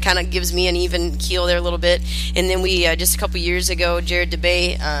 making sure it kind of gives me an even keel there a little bit. And then we, just a couple years ago, Jared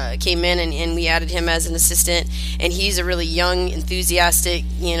DeBay came in, and we added him as an assistant, and he's a really young, enthusiastic,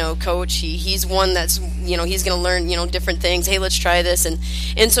 coach. He's one that's, he's going to learn, different things. Hey, let's try this.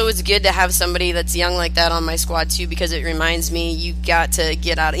 And so it's good to have somebody that's young like that on my squad too, because it reminds me you got to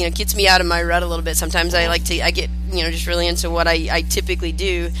get out, it gets me out of my rut a little bit. Sometimes I get, just really into what I typically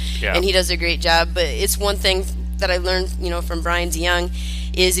do, and he does a great job. But it's one thing that I learned, from Brian's Young,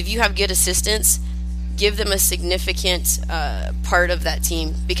 is if you have good assistants, give them a significant part of that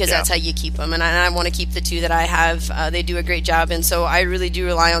team, because that's how you keep them. And I want to keep the two that I have. They do a great job, and so I really do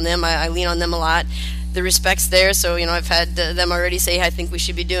rely on them. I lean on them a lot. The respect's there, so I've had them already say, I think we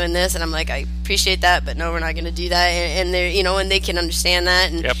should be doing this, and I'm like, I appreciate that, but no, we're not going to do that. And they're and they can understand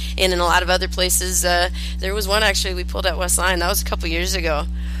that. And and in a lot of other places, there was one actually we pulled at West Lyon. That was a couple years ago.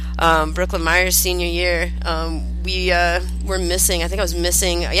 Brooklyn Myers' senior year, we were missing. I think I was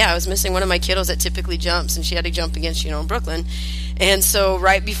missing. I was missing one of my kiddos that typically jumps, and she had to jump against Brooklyn. And so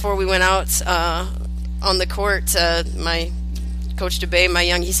right before we went out on the court, my Coach DeBay, my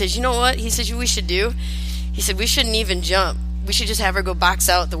young, he says, you know what? He says, we should do? He said, we shouldn't even jump. We should just have her go box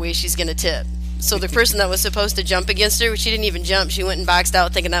out the way she's going to tip. So the person that was supposed to jump against her, she didn't even jump. She went and boxed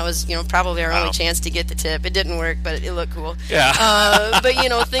out thinking that was, probably our only chance to get the tip. It didn't work, but it looked cool. Yeah. But,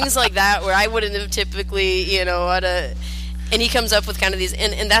 things like that where I wouldn't have typically, and he comes up with kind of these,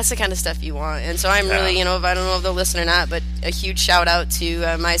 and that's the kind of stuff you want. And so I'm really, if I don't know if they'll listen or not, but a huge shout out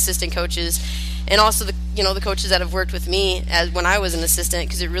to my assistant coaches, and also the coaches that have worked with me as when I was an assistant,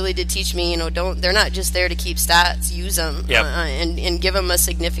 because it really did teach me, they're not just there to keep stats, use them and give them a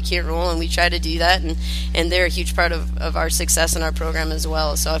significant role, and we try to do that, and they're a huge part of our success in our program as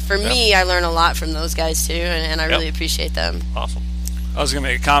well. So for me, I learn a lot from those guys too, and I really appreciate them. Awesome. I was going to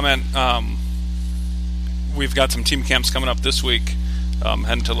make a comment. We've got some team camps coming up this week,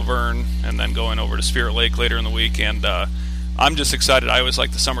 heading to Laverne and then going over to Spirit Lake later in the week, and I'm just excited. I always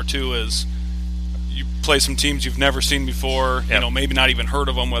like the summer too, is you play some teams you've never seen before, maybe not even heard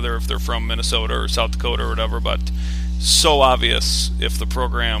of them, whether if they're from Minnesota or South Dakota or whatever, but so obvious if the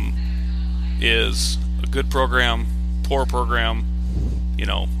program is a good program, poor program,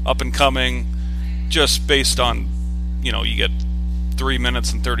 up and coming, just based on, you get 3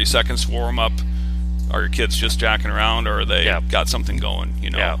 minutes and 30 seconds to warm up. Are your kids just jacking around, or are they got something going?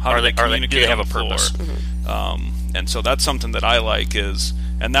 How do they communicate? Do they have on the a purpose? Floor? And so that's something that I like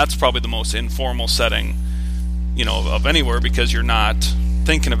and that's probably the most informal setting, of anywhere, because you're not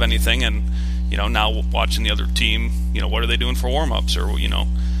thinking of anything, and now watching the other team, what are they doing for warm-ups, or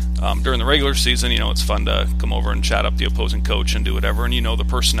during the regular season, it's fun to come over and chat up the opposing coach and do whatever, and the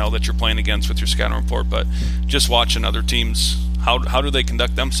personnel that you're playing against with your scouting report, but just watching other teams, how do they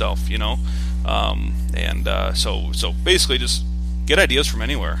conduct themselves, so basically just get ideas from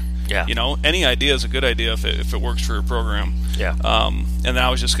anywhere. Yeah. Any idea is a good idea if it works for your program. Yeah. And then I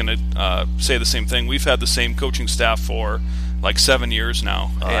was just going to say the same thing. We've had the same coaching staff for like 7 years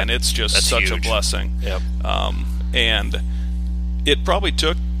now, and it's just such a blessing. Yep. And it probably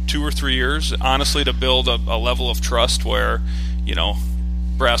took 2 or 3 years, honestly, to build a level of trust where,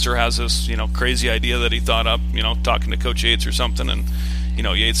 Brasser has this, crazy idea that he thought up, talking to Coach Yates or something, and,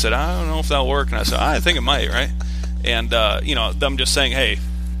 Yates said, I don't know if that'll work, and I said, I think it might, right? And, them just saying, hey,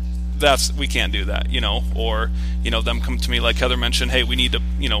 we can't do that, or, them come to me like Heather mentioned, hey, we need to,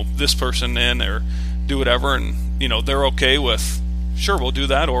 this person in, or do whatever, and, they're okay with, sure, we'll do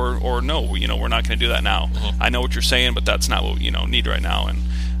that, or no, we're not going to do that now. I know what you're saying, but that's not what we, need right now.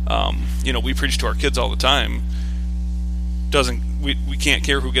 And, we preach to our kids all the time, we can't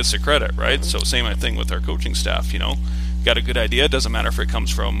care who gets the credit, right? So same thing with our coaching staff, got a good idea, it doesn't matter if it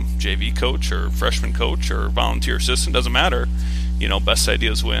comes from JV coach or freshman coach or volunteer assistant, doesn't matter, best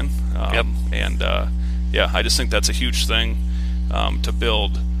ideas win. And I just think that's a huge thing to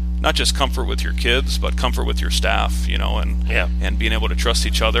build, not just comfort with your kids, but comfort with your staff, and being able to trust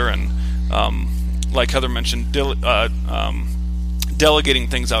each other, and like Heather mentioned, delegating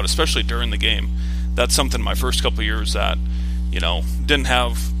things out, especially during the game. That's something my first couple of years that didn't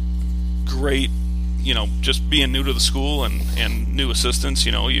have great, just being new to the school and new assistants,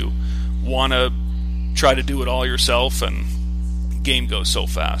 you want to try to do it all yourself, and game goes so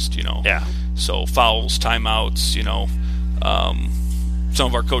fast, so fouls, timeouts, some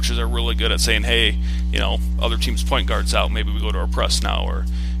of our coaches are really good at saying, hey, other teams' point guards out, maybe we go to our press now, or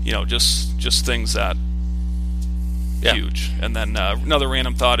just things that huge. And then another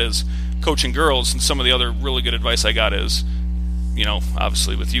random thought is coaching girls, and some of the other really good advice I got is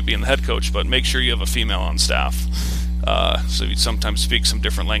obviously with you being the head coach, but make sure you have a female on staff. So you sometimes speak some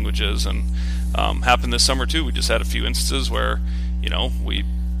different languages, and happened this summer too. We just had a few instances where,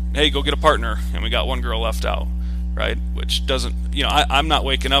 hey, go get a partner, and we got one girl left out, right? Which doesn't, I'm not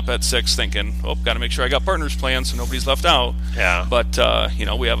waking up at 6 thinking, got to make sure I got partners planned so nobody's left out. Yeah. But,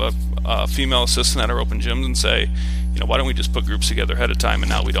 we have a female assistant at our open gyms and say, why don't we just put groups together ahead of time, and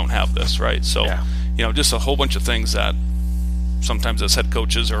now we don't have this, right? So, just a whole bunch of things that sometimes as head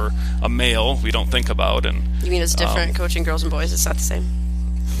coaches or a male we don't think about. And you mean it's different coaching girls and boys? It's not the same.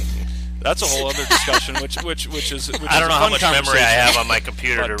 That's a whole other discussion, which is I don't know how much memory I have on my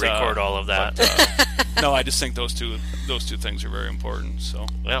computer to record all of that. But, no, I just think those two things are very important. So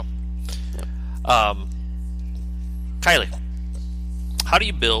yeah. Kiley, how do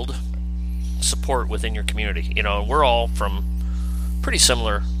you build support within your community? We're all from pretty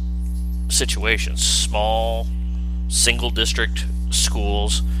similar situations, small, single district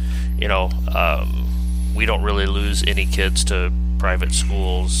schools. We don't really lose any kids to private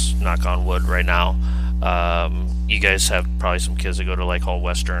schools, knock on wood, right now. You guys have probably some kids that go to like Hall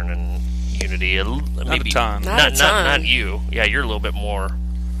Western and Unity. Maybe a ton. Not you. Yeah, you're a little bit more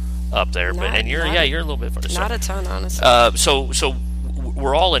up there, you're a little bit further. Not a ton, honestly. So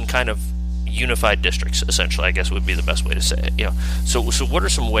we're all in kind of unified districts, essentially, I guess would be the best way to say it. So what are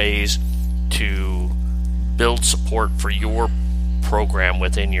some ways to build support for your program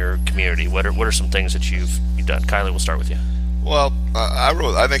within your community? What are some things that you've done? Kiley, we'll start with you. Well,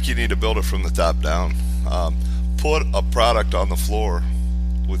 I think you need to build it from the top down. Put a product on the floor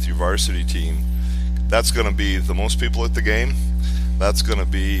with your varsity team. That's going to be the most people at the game. That's going to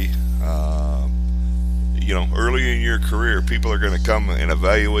be, early in your career, people are going to come and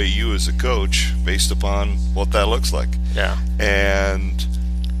evaluate you as a coach based upon what that looks like. Yeah. And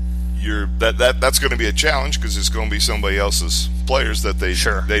that's going to be a challenge because it's going to be somebody else's players that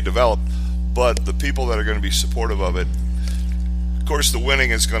they develop. But the people that are going to be supportive of it, of course, the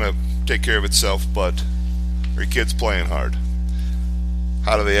winning is going to take care of itself, but are your kids playing hard?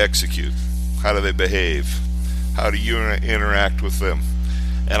 How do they execute? How do they behave? How do you interact with them?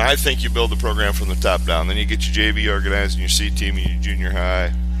 And I think you build the program from the top down. Then you get your JV organized and your C team and your junior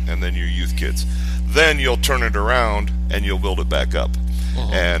high and then your youth kids. Then you'll turn it around and you'll build it back up. Uh-huh.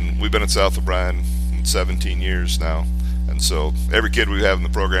 And we've been at South O'Brien 17 years now. And so every kid we have in the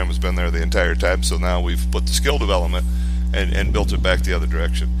program has been there the entire time. So now we've put the skill development and built it back the other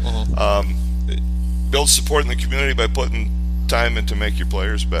direction. Uh-huh. Build support in the community by putting time in to make your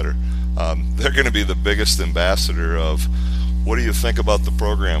players better. They're going to be the biggest ambassador of, what do you think about the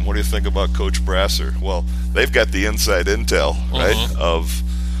program? What do you think about Coach Brasser? Well, they've got the inside intel, right? Uh-huh. Of,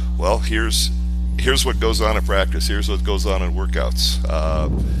 well, here's what goes on at practice. Here's what goes on in workouts.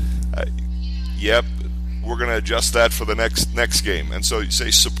 Yep, we're going to adjust that for the next game. And so you say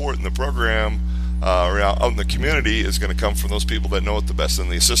support in the program or out in the community is going to come from those people that know it the best,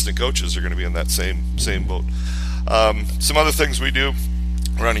 and the assistant coaches are going to be in that same boat. Some other things we do: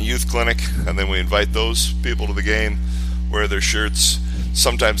 run a youth clinic, and then we invite those people to the game, wear their shirts.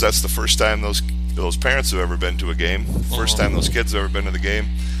 Sometimes that's the first time those parents have ever been to a game, first time those kids have ever been to the game.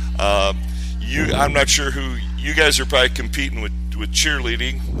 I'm not sure who you guys are probably competing with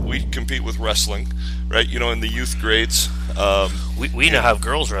cheerleading. We compete with wrestling, right? In the youth grades. We now have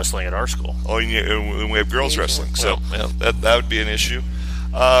girls wrestling at our school. Oh, and we have girls wrestling, so that would be an issue.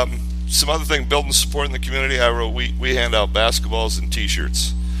 Some other thing, building support in the community. I wrote, we hand out basketballs and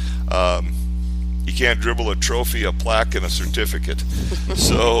T-shirts. You can't dribble a trophy, a plaque, and a certificate.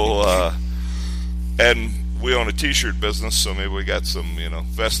 So, and we own a T-shirt business, so maybe we got some,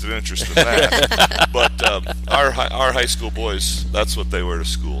 vested interest in that. But our high school boys, that's what they wear to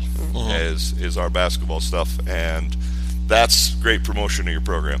school, is our basketball stuff, and that's great promotion of your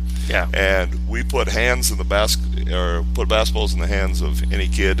program. Yeah. And we put put basketballs in the hands of any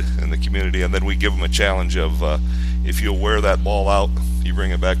kid in the community, and then we give them a challenge of, if you'll wear that ball out, you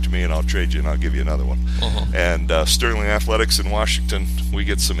bring it back to me and I'll trade you and I'll give you another one. And Sterling Athletics in Washington, we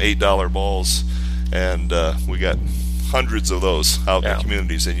get some $8 balls, and we got hundreds of those out in the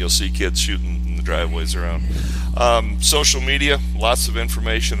communities, and you'll see kids shooting in the driveways around. Social media, lots of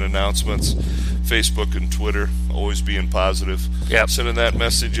information, announcements, Facebook and Twitter, always being positive, sending that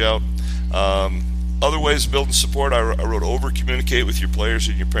message out. Other ways of building support, I wrote over-communicate with your players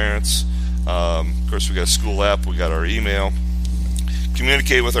and your parents. Of course, we got a school app, we got our email.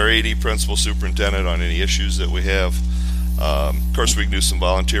 Communicate with our AD, principal, superintendent on any issues that we have. Of course, we can do some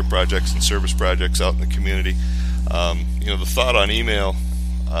volunteer projects and service projects out in the community. The thought on email,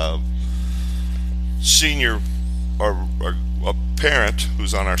 senior or a parent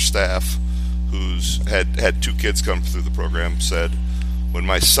who's on our staff who's had 2 kids come through the program, said, when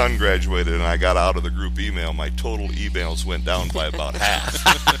my son graduated and I got out of the group email, my total emails went down by about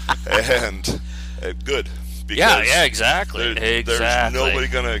half. And good. Yeah, exactly. There's nobody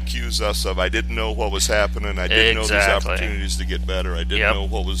going to accuse us of, I didn't know what was happening. I didn't know these opportunities to get better. I didn't know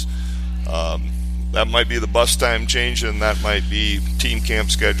what was, that might be the bus time changing. That might be team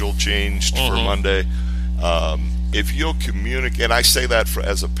camp schedule changed for Monday. If you'll communicate, and I say that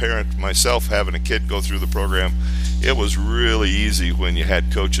as a parent myself, having a kid go through the program, it was really easy when you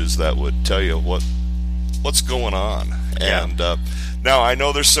had coaches that would tell you what's going on. Yeah. And now I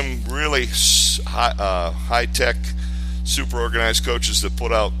know there's some really high-tech, super organized coaches that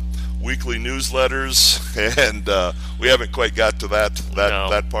put out weekly newsletters, and we haven't quite got to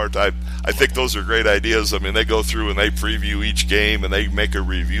that part. I think those are great ideas. I mean, they go through and they preview each game, and they make a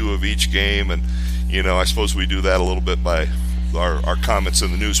review of each game, and I suppose we do that a little bit by our comments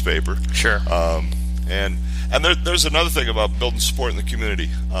in the newspaper. Sure. And there's another thing about building support in the community.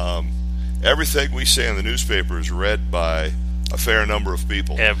 Everything we say in the newspaper is read by a fair number of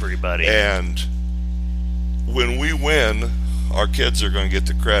people. Everybody. And when we win, our kids are going to get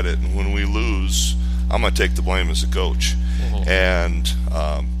the credit, and when we lose, I'm going to take the blame as a coach. And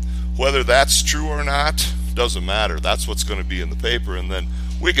whether that's true or not doesn't matter. That's what's going to be in the paper, and then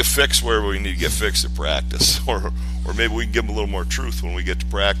we can fix where we need to get fixed at practice, or maybe we can give them a little more truth when we get to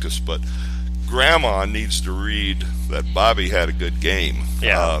practice. But Grandma needs to read that Bobby had a good game.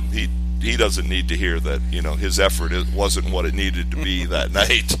 Yeah. He doesn't need to hear that his effort wasn't what it needed to be that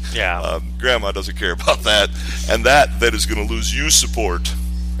night. Yeah. Grandma doesn't care about that, and that is going to lose you support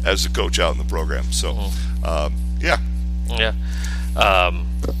as the coach out in the program. So, yeah. Yeah.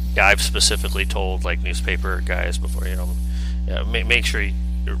 I've specifically told newspaper guys before, make sure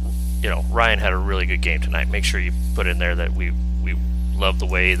Ryan had a really good game tonight. Make sure you put in there that we love the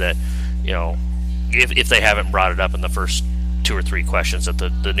way that if they haven't brought it up in the first 2 or 3 questions that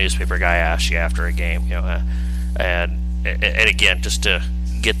the newspaper guy asks you after a game, and again, just to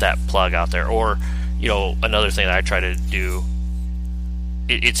get that plug out there. Or another thing that I try to do,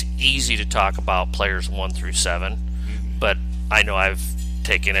 it's easy to talk about players 1 through 7, but I know I've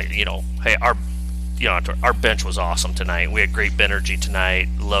taken it, hey, our bench was awesome tonight. We had great energy tonight.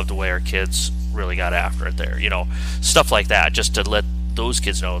 Loved the way our kids really got after it there. Stuff like that, just to let those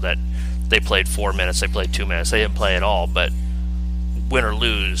kids know that they played 4 minutes, they played 2 minutes, they didn't play at all. But win or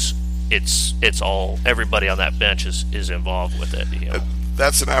lose, it's all, everybody on that bench is involved with it.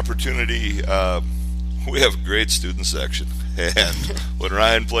 That's an opportunity. We have a great student section, and when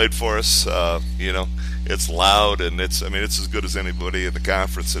Ryan played for us, it's loud, and it's as good as anybody in the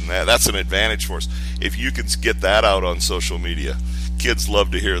conference, and that's an advantage for us. If you can get that out on social media, kids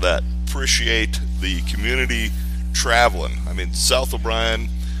love to hear that. Appreciate the community traveling. South O'Brien,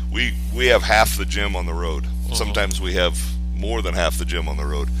 we have half the gym on the road. Sometimes we have more than half the gym on the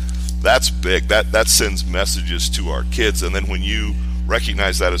road. That's big. That sends messages to our kids, and then when you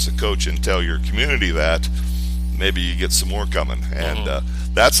recognize that as a coach and tell your community that, maybe you get some more coming. And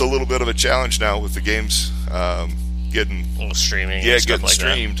that's a little bit of a challenge now with the games getting streaming. Yeah, getting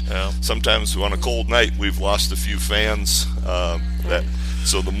streamed. Yeah. Sometimes on a cold night, we've lost a few fans.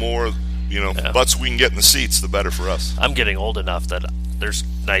 So the more butts we can get in the seats, the better for us. I'm getting old enough that there's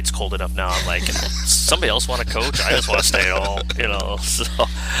nights cold enough now. I'm like, somebody else want to coach? I just want to stay at home. So,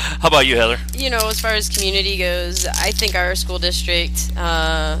 how about you, Heather? As far as community goes, I think our school district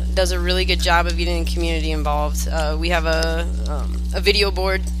does a really good job of getting the community involved. We have a video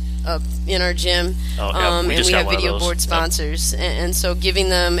board up in our gym, and we have video board sponsors, and so giving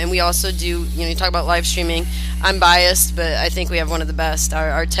them, and we also do, you talk about live streaming. I'm biased, but I think we have one of the best.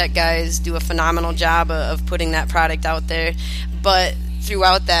 Our tech guys do a phenomenal job of putting that product out there, but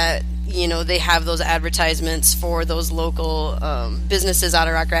throughout that, they have those advertisements for those local businesses out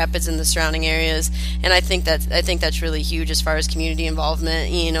of Rock Rapids and the surrounding areas, and I think that's really huge as far as community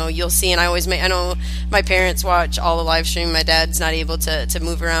involvement. You'll see, and I know my parents watch all the live stream. My dad's not able to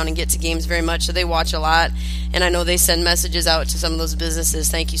move around and get to games very much, so they watch a lot, and I know they send messages out to some of those businesses.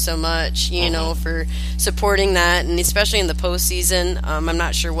 Thank you so much, for supporting that, and especially in the postseason. I'm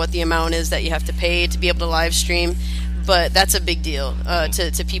not sure what the amount is that you have to pay to be able to live stream, but that's a big deal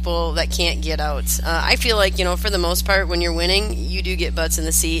to people that can't get out. I feel like, for the most part, when you're winning, you do get butts in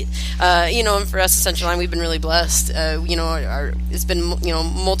the seat. And for us at Central Lyon, we've been really blessed. It's been,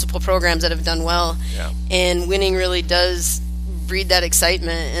 multiple programs that have done well. Yeah. And winning really does breed that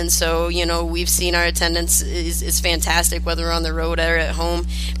excitement. And so, we've seen our attendance is fantastic, whether we're on the road or at home.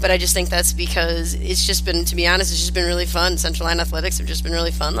 But I just think that's because it's just been, to be honest, it's just been really fun. Central Lyon athletics have just been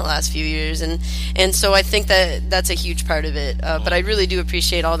really fun the last few years. And so I think that's a huge part of it. But I really do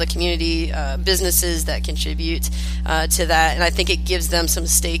appreciate all the community businesses that contribute to that. And I think it gives them some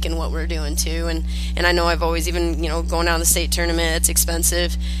stake in what we're doing too. And I know I've always, even, going down the state tournament, it's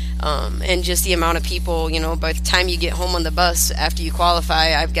expensive. And just the amount of people, by the time you get home on the bus after you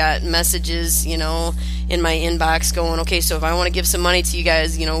qualify, I've got messages, in my inbox going, okay, so if I want to give some money to you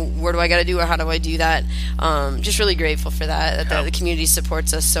guys, where do I got to do or how do I do that? Just really grateful for that the community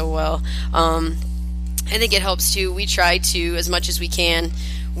supports us so well. I think it helps too. We try to, as much as we can,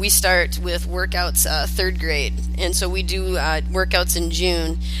 we start with workouts third grade, and so we do workouts in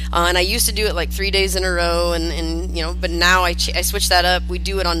June. And I used to do it like 3 days in a row, and but now I switch that up. We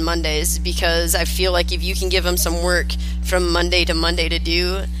do it on Mondays because I feel like if you can give them some work from Monday to Monday to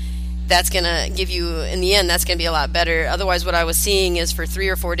do, that's going to give you, in the end, that's going to be a lot better. Otherwise, what I was seeing is for 3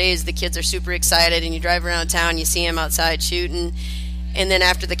 or 4 days, the kids are super excited, and you drive around town, you see them outside shooting, and then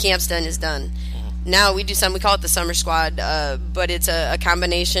after the camp's done is done. Now we call it the summer squad, but it's a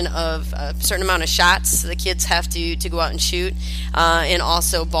combination of a certain amount of shots the kids have to go out and shoot, and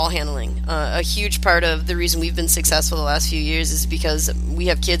also ball handling. A huge part of the reason we've been successful the last few years is because we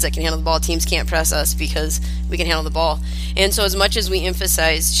have kids that can handle the ball. Teams can't press us because we can handle the ball. And so as much as we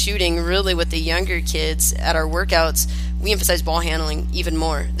emphasize shooting, really with the younger kids at our workouts, we emphasize ball handling even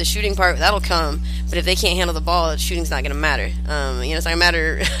more. The shooting part, that'll come, but if they can't handle the ball, shooting's not going to matter. It's not going to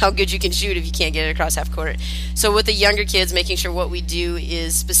matter how good you can shoot if you can't get it across half court. So with the younger kids, making sure what we do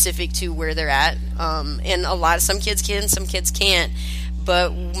is specific to where they're at. And some kids can, some kids can't. But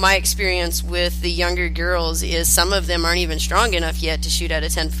my experience with the younger girls is some of them aren't even strong enough yet to shoot at a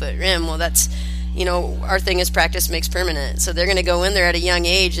 10-foot rim. Well, that's, our thing is practice makes permanent. So they're going to go in there at a young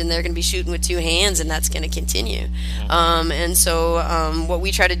age and they're going to be shooting with 2 hands, and that's going to continue. And so what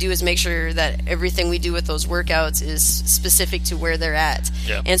we try to do is make sure that everything we do with those workouts is specific to where they're at.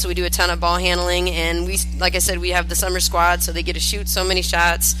 Yep. And so we do a ton of ball handling, and we, like I said, we have the summer squad, so they get to shoot so many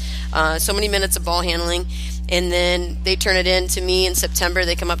shots, so many minutes of ball handling. And then they turn it in to me in September.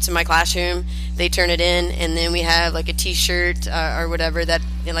 They come up to my classroom, they turn it in, and then we have like a T-shirt or whatever that,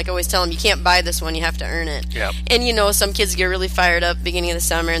 and like I always tell them, you can't buy this one, you have to earn it. Yep. And some kids get really fired up beginning of the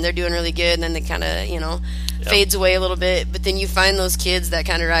summer, and they're doing really good, and then they kind of, fades away a little bit. But then you find those kids that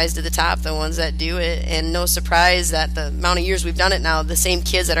kind of rise to the top, the ones that do it. And no surprise that the amount of years we've done it now, the same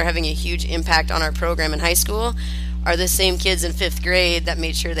kids that are having a huge impact on our program in high school are the same kids in 5th grade that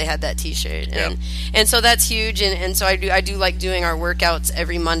made sure they had that T-shirt. And so that's huge. And so I do like doing our workouts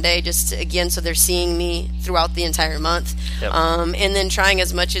every Monday, just so they're seeing me throughout the entire month. Yep. And then trying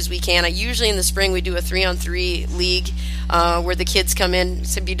as much as we can. Usually in the spring we do a 3-on-3 league where the kids come in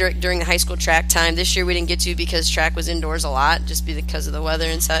to be during the high school track time. This year we didn't get to because track was indoors a lot, just because of the weather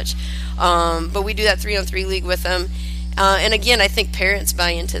and such. But we do that 3-on-3 league with them. And again, I think parents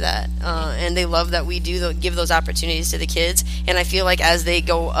buy into that, and they love that we give those opportunities to the kids. And I feel like as they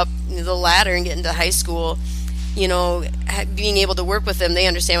go up the ladder and get into high school, being able to work with them, they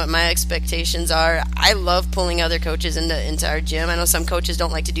understand what my expectations are. I love pulling other coaches into our gym. I know some coaches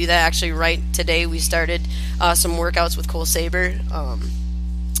don't like to do that. Actually, right today we started some workouts with Cole Saber.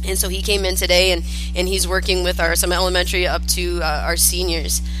 And so he came in today, and he's working with some elementary up to our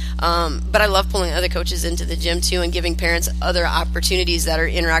seniors. But I love pulling other coaches into the gym too, and giving parents other opportunities that are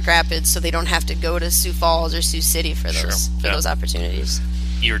in Rock Rapids, so they don't have to go to Sioux Falls or Sioux City for those opportunities.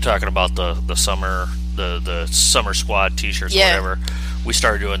 You were talking about the summer squad T-shirts, or whatever. We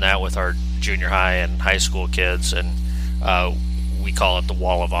started doing that with our junior high and high school kids, and we call it the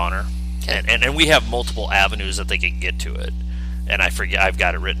Wall of Honor. Okay. And we have multiple avenues that they can get to it. And I forget, I've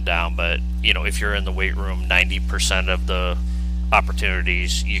got it written down, but if you're in the weight room, 90% of the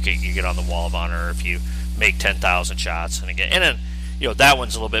opportunities you get on the Wall of Honor if you make 10,000 shots. And then that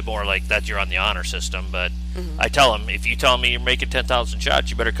one's a little bit more like that, you're on the honor system. But I tell them, if you tell me you're making 10,000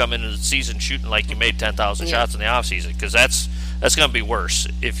 shots, you better come into the season shooting like you made 10,000 shots in the off season, because that's going to be worse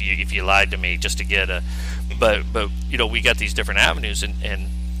if you lied to me just to get a. But we got these different avenues, and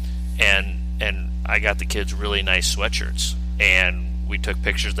I got the kids really nice sweatshirts. And we took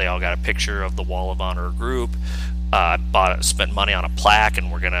pictures. They all got a picture of the Wall of Honor group. Spent money on a plaque,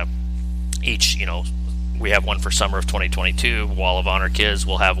 and we're gonna each, we have one for summer of 2022. Wall of Honor kids.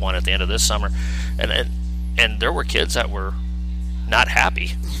 We'll have one at the end of this summer, and there were kids that were not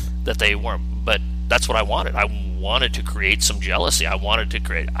happy that they weren't. But that's what I wanted. I wanted to create some jealousy. I want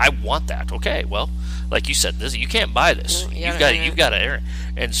that. Okay, well, like you said, you can't buy this. You've got to earn it.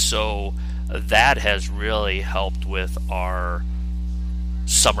 And so that has really helped with our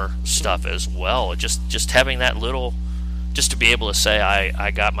summer stuff as well. Just having that little, just to be able to say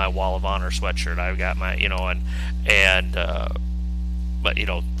I got my Wall of Honor sweatshirt, I got my, but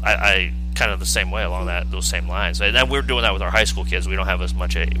I kind of the same way along those same lines. And we're doing that with our high school kids. We don't have as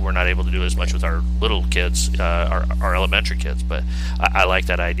much. We're not able to do as much with our little kids, our elementary kids. But I like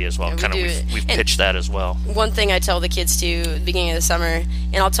that idea as well. Yeah, we've pitched that as well. One thing I tell the kids too, at the beginning of the summer,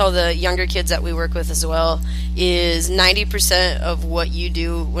 and I'll tell the younger kids that we work with as well, is 90% of what you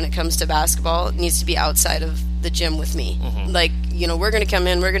do when it comes to basketball needs to be outside of the gym with me. Mm-hmm. Like, we're going to come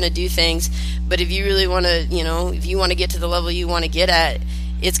in, we're going to do things, but if you really want to, if you want to get to the level you want to get at,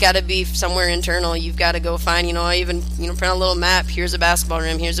 it's got to be somewhere internal. You've got to go find, I even, print a little map. Here's a basketball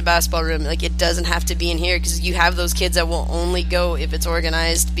room. Here's a basketball room. Like, it doesn't have to be in here, because you have those kids that will only go if it's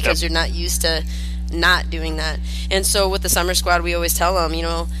organized, because Yep. you're not used to not doing that. And so with the summer squad, we always tell them,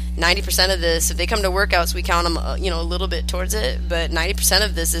 90% of this, if they come to workouts, we count them, a little bit towards it, but 90%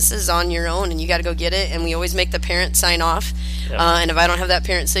 of this is on your own, and you got to go get it. And we always make the parent sign off. Yep. And if I don't have that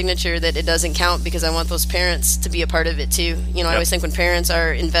parent signature, that it doesn't count, because I want those parents to be a part of it too. I always think when parents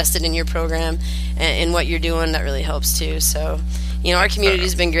are invested in your program and in what you're doing, that really helps too. So, our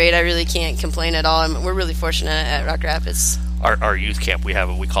community's been great. I really can't complain at all. We're really fortunate at Rock Rapids. Our youth camp, we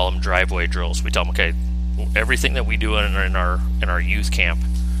call them driveway drills. We tell them, okay, everything that we do in our youth camp,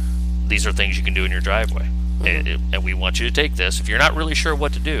 these are things you can do in your driveway. Mm-hmm. And we want you to take this. If you're not really sure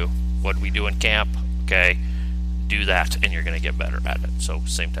what to do, what we do in camp, okay, do that, and you're going to get better at it. So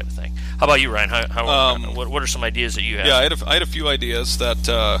same type of thing. How about you, Ryan? What are some ideas that you have? Yeah, I had a few ideas that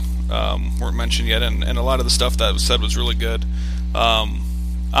weren't mentioned yet, and a lot of the stuff that was said was really good. I'm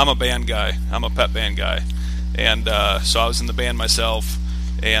a band guy. I'm a pep band guy. And so I was in the band myself.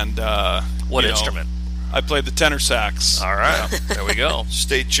 And what instrument? I played the tenor sax. All right, there we go.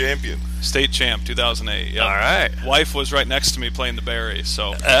 State champion. State champ, 2008. Yep. All right. Wife was right next to me playing the Barry. So.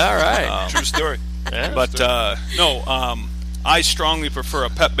 All right. True story. Yeah. But I strongly prefer a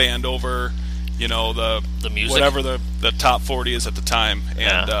pep band over, the music, whatever the top 40 is at the time.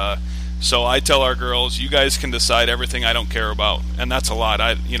 And so I tell our girls, you guys can decide everything I don't care about, and that's a lot.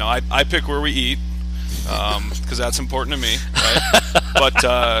 I pick where we eat, because that's important to me, right?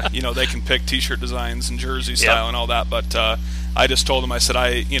 But they can pick T-shirt designs and jersey style and all that. But I just told them, I said,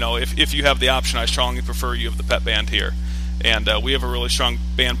 if you have the option, I strongly prefer you have the pep band here. And we have a really strong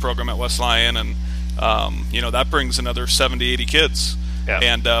band program at West Lyon, and that brings another 70, 80 kids. Yeah.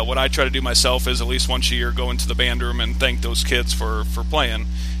 And what I try to do myself is at least once a year go into the band room and thank those kids for playing.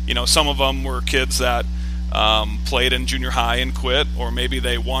 Some of them were kids that played in junior high and quit, or maybe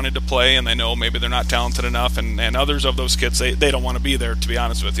they wanted to play and they know maybe they're not talented enough, and others of those kids, they don't want to be there, to be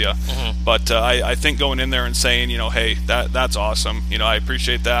honest with you. Mm-hmm. But I think going in there and saying, hey, that's awesome. I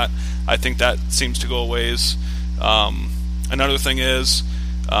appreciate that. I think that seems to go a ways. Another thing is,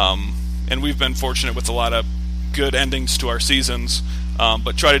 and we've been fortunate with a lot of good endings to our seasons,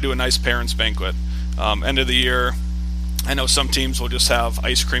 but try to do a nice parents' banquet. End of the year, I know some teams will just have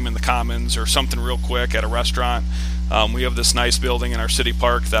ice cream in the commons or something real quick at a restaurant. We have this nice building in our city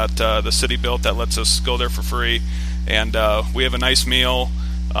park that the city built that lets us go there for free, and we have a nice meal.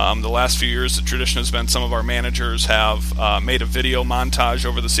 The last few years, the tradition has been some of our managers have made a video montage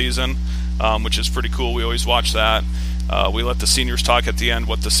over the season, which is pretty cool. We always watch that. We let the seniors talk at the end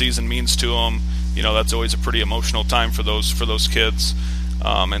what the season means to them. That's always a pretty emotional time for those kids.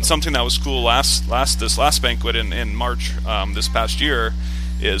 And something that was cool this last banquet in March this past year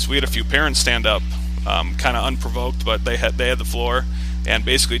is we had a few parents stand up, kind of unprovoked, but they had the floor and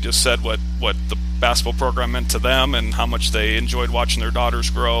basically just said what the basketball program meant to them and how much they enjoyed watching their daughters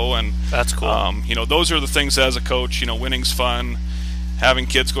grow. And that's cool. Those are the things as a coach. Winning's fun, having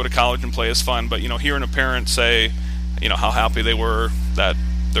kids go to college and play is fun, but hearing a parent say, how happy they were that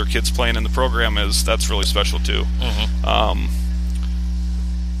their kids playing in the program that's really special too. Mm-hmm.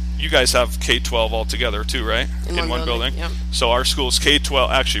 You guys have K-12 all together too, right? In one building. Yep. So our school's K-12,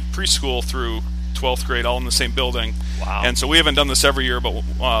 actually preschool through 12th grade, all in the same building. Wow. And so we haven't done this every year, but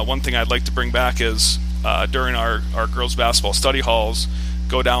one thing I'd like to bring back is during our girls basketball study halls,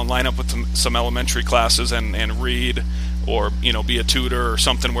 go down, line up with some elementary classes and read, or be a tutor or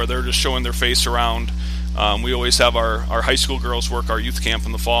something where they're just showing their face around. We always have our high school girls work our youth camp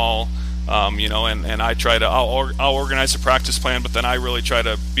in the fall. And I try to, I'll organize a practice plan, but then I really try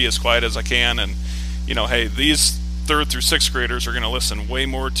to be as quiet as I can. And, hey, these 3rd through 6th graders are going to listen way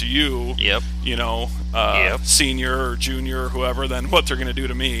more to you, senior or junior or whoever, than what they're going to do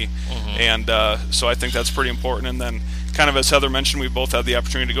to me. Mm-hmm. And so I think that's pretty important. And then kind of as Heather mentioned, we both had the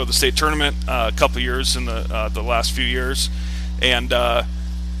opportunity to go to the state tournament a couple of years in the last few years. And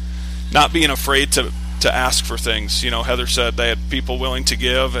not being afraid to to ask for things. Heather said they had people willing to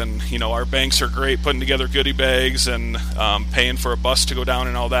give, and our banks are great putting together goodie bags and paying for a bus to go down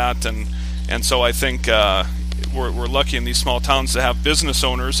and all that, and so I think we're lucky in these small towns to have business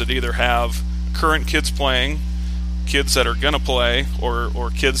owners that either have current kids playing, kids that are going to play, or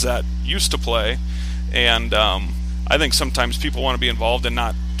kids that used to play, and I think sometimes people want to be involved and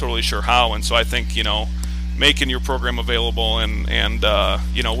not totally sure how, and so I think making your program available, and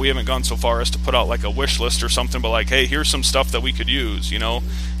we haven't gone so far as to put out like a wish list or something, but like, hey, here's some stuff that we could use,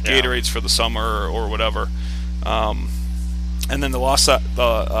 Gatorades for the summer or whatever. And then the last thought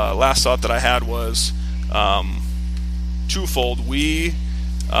that I had was twofold. We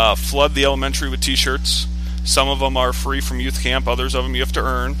flood the elementary with T-shirts. Some of them are free from youth camp. Others of them you have to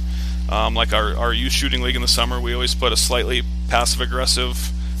earn. Like our youth shooting league in the summer, we always put a slightly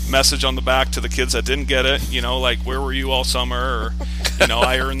passive-aggressive message on the back to the kids that didn't get it, like, where were you all summer, or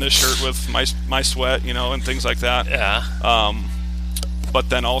I earned this shirt with my sweat, and things like that. Yeah. But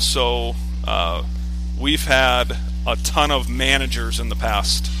then also we've had a ton of managers in the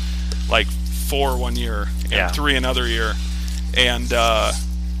past, like 4 one year and 3 another year, and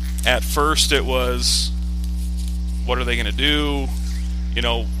at first it was, what are they going to do?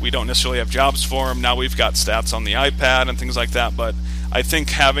 We don't necessarily have jobs for them. Now we've got stats on the iPad and things like that, but I think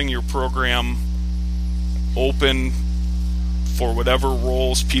having your program open for whatever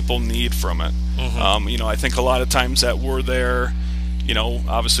roles people need from it. Mm-hmm. I think a lot of times that we're there,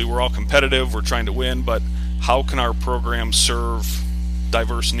 obviously we're all competitive, we're trying to win, but how can our program serve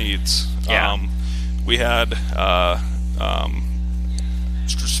diverse needs? Yeah. We had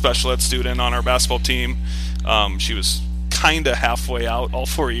special ed student on our basketball team. She was kind of halfway out all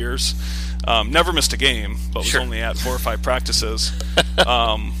 4 years. Never missed a game, but was only at 4 or 5 practices.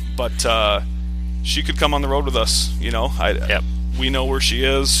 But she could come on the road with us. We know where she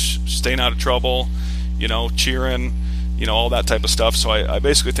is, staying out of trouble, cheering, all that type of stuff. So I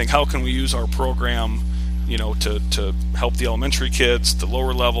basically think, how can we use our program, to help the elementary kids, the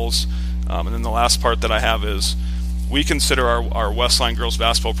lower levels. And then the last part that I have is, we consider our Westline girls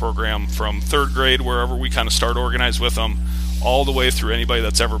basketball program from 3rd grade, wherever we kind of start organized with them, all the way through anybody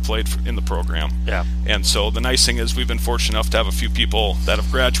that's ever played in the program. Yeah. And so the nice thing is, we've been fortunate enough to have a few people that have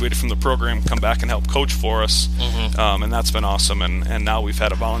graduated from the program come back and help coach for us. Mm-hmm. And that's been awesome. And now we've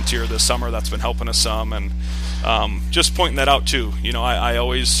had a volunteer this summer that's been helping us some. And just pointing that out too. I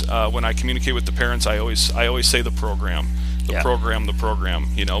always, when I communicate with the parents, I always say the program, the program.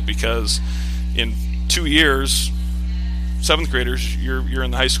 Because in 2 years, 7th graders, you're in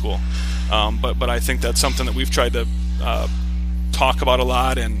the high school. But I think that's something that we've tried to talk about a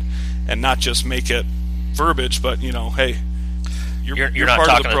lot, and not just make it verbiage, but hey, you're not part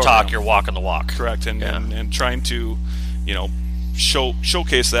talking of the the talk, you're walking the walk. Correct. And trying to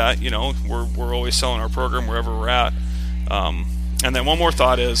showcase that we're always selling our program wherever we're at. And then one more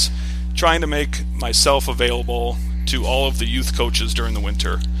thought is trying to make myself available to all of the youth coaches during the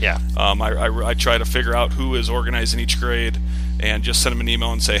winter. I try to figure out who is organizing each grade and just send them an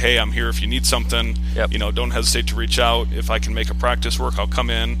email and say, hey, I'm here if you need something. Don't hesitate to reach out. If I can make a practice work, I'll come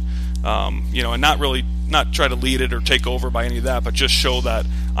in. And not try to lead it or take over by any of that, but just show that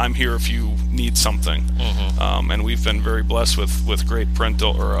I'm here if you need something. Mm-hmm. And we've been very blessed with great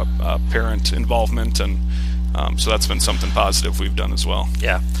parental or parent involvement, and so that's been something positive we've done as well.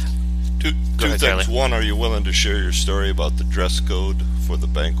 Yeah. Two things. Kiley. One, are you willing to share your story about the dress code for the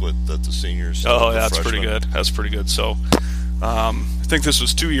banquet that the seniors? That's pretty good. That's pretty good. So, I think this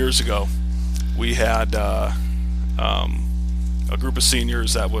was 2 years ago. We had a group of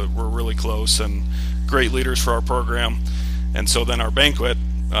seniors that were really close and great leaders for our program. And so then our banquet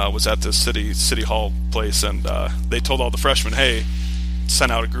was at this city hall place, and they told all the freshmen, hey,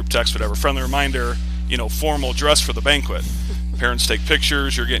 send out a group text, whatever, friendly reminder, formal dress for the banquet. Parents take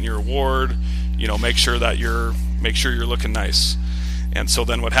pictures, you're getting your award, make sure you're looking nice. And so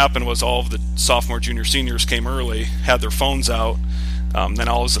then what happened was, all of the sophomore, junior, seniors came early, had their phones out. Then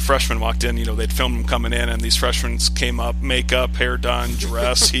all as the freshmen walked in, they'd film them coming in, and these freshmen came up, makeup, hair done,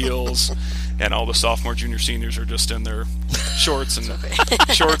 dress, heels, and all the sophomore, junior, seniors are just in their shorts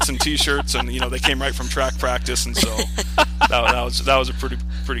and t-shirts, and they came right from track practice, and so that was a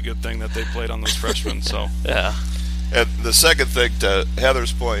pretty good thing that they played on those freshmen. So yeah. And the second thing, to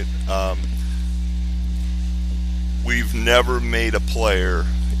Heather's point, we've never made a player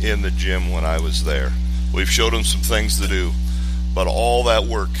in the gym when I was there. We've showed them some things to do, but all that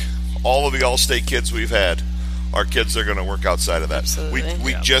work, all of the All-State kids we've had, our kids are going to work outside of that.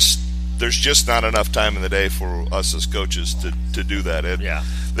 Absolutely. There's just not enough time in the day for us as coaches to do that. And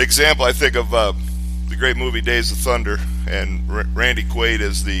the example, I think of the great movie Days of Thunder, and Randy Quaid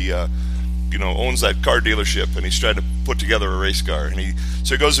is the owns that car dealership, and he's trying to put together a race car. And he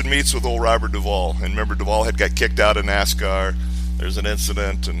goes and meets with old Robert Duvall. And remember, Duvall had got kicked out of NASCAR. There's an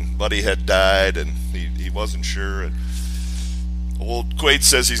incident, and Buddy had died, and he wasn't sure. And old Quaid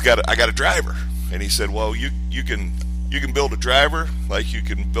says I got a driver. And he said, well, you can build a driver like you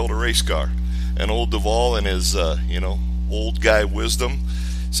can build a race car. And old Duvall, in his old guy wisdom,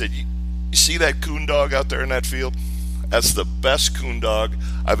 said, you see that coon dog out there in that field? That's the best coon dog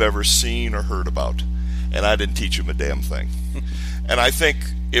I've ever seen or heard about. And I didn't teach him a damn thing. And I think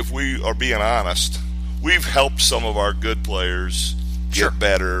if we are being honest, we've helped some of our good players get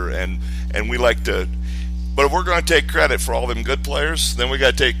better, and we like to. But if we're going to take credit for all them good players, then we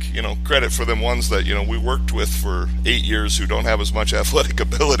got to take credit for them ones that we worked with for 8 years who don't have as much athletic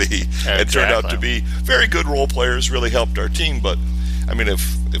ability and turned out to be very good role players, really helped our team. But I mean,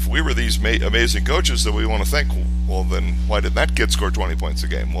 if we were these amazing coaches that we want to think, well, then why did that kid score 20 points a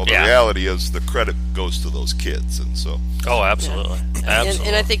game? Well, the reality is the credit goes to those kids, and so. Oh, absolutely. Yeah. Absolutely.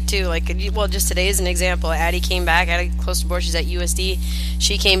 And I think, too, just today is an example. Addie came back. Addie, close to board, she's at USD.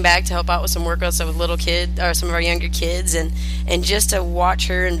 She came back to help out with some workouts with some of our younger kids, and just to watch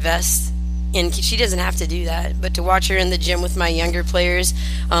her invest. And she doesn't have to do that, but to watch her in the gym with my younger players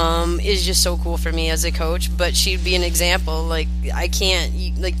is just so cool for me as a coach. But she'd be an example. Like, you can't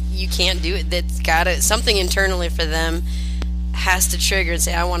do it. That's gotta, something internally for them has to trigger and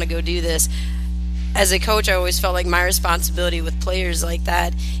say, I want to go do this. As a coach, I always felt like my responsibility with players like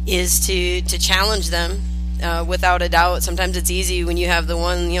that is to challenge them. Without a doubt, sometimes it's easy when you have the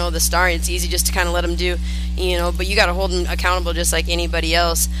one, the star. It's easy just to kind of let them do, but you got to hold them accountable just like anybody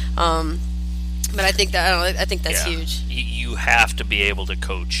else. But I think that's huge. You have to be able to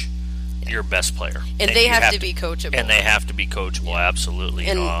coach your best player, and they have to be coachable. And they have to be coachable, absolutely.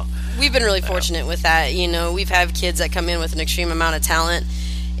 And we've been really fortunate with that. We've had kids that come in with an extreme amount of talent,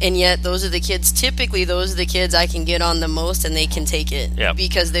 and yet those are the kids. Typically, those are the kids I can get on the most, and they can take it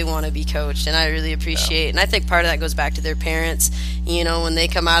because they want to be coached. And I really appreciate. And I think part of that goes back to their parents. When they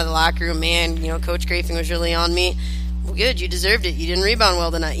come out of the locker room, man, Coach Graffing was really on me. Well, good, you deserved it. You didn't rebound well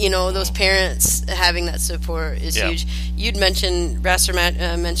tonight. Those parents having that support is huge. You'd mentioned, Rasser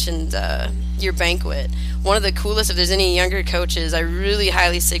mentioned your banquet. One of the coolest, if there's any younger coaches, I really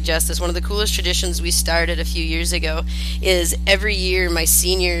highly suggest this. One of the coolest traditions we started a few years ago is every year my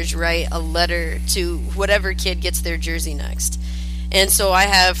seniors write a letter to whatever kid gets their jersey next. And so I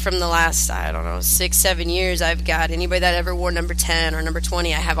have, from the last, 6-7 years, I've got anybody that ever wore number 10 or number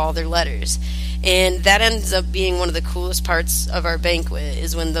 20, I have all their letters. And that ends up being one of the coolest parts of our banquet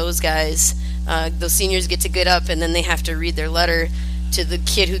is when those guys, those seniors get to get up and then they have to read their letter to the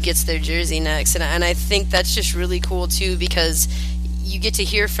kid who gets their jersey next. And I think that's just really cool, too, because you get to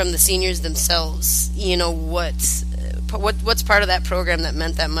hear from the seniors themselves, what's part of that program that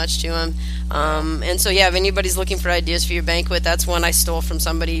meant that much to them. And so, if anybody's looking for ideas for your banquet, that's one I stole from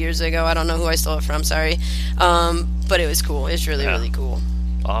somebody years ago. I don't know who I stole it from, sorry. But it was cool. It's really, really cool.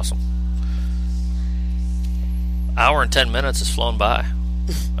 Awesome. Hour and 10 minutes has flown by.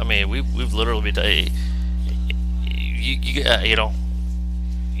 I mean, we've literally been...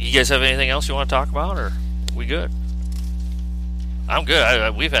 You guys have anything else you want to talk about, or are we good? I'm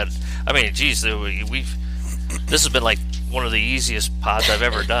good. We've had... This has been like one of the easiest pods I've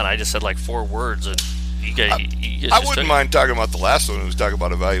ever done. I just said like 4 words, and you guys I wouldn't mind talking about the last one. It was talking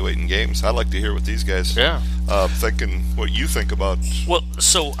about evaluating games. I'd like to hear what these guys thinking, what you think about. Well,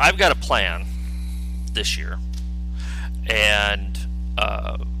 so I've got a plan this year, and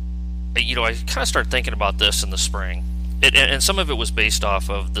I kind of started thinking about this in the spring, and some of it was based off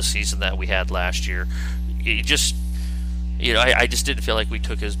of the season that we had last year. It just. I just didn't feel like we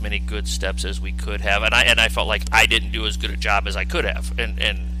took as many good steps as we could have, and I felt like I didn't do as good a job as I could have,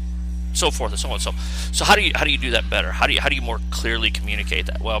 and so forth and so on. So how do you do that better? How do you more clearly communicate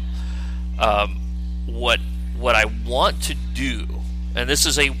that? Well, what I want to do, and this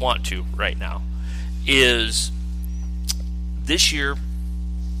is a want to right now, is this year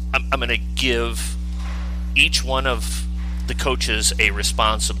I'm going to give each one of the coaches a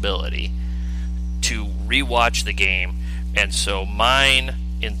responsibility to rewatch the game. And so mine,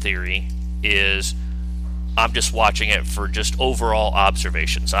 in theory, is I'm just watching it for just overall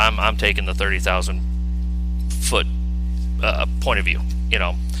observations. I'm taking the 30,000 foot point of view.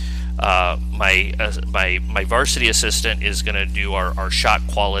 My varsity assistant is going to do our shot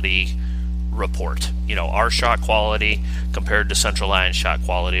quality report. Our shot quality compared to Central Lyon shot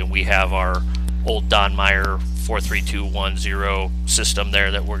quality, and we have our old Don Meyer 4-3-2-1-0 system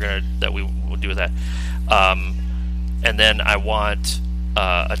there that we will do with that. And then I want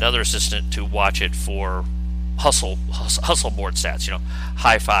another assistant to watch it for hustle board stats,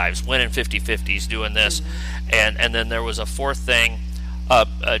 high fives, winning 50-50s, doing this. And then there was a fourth thing,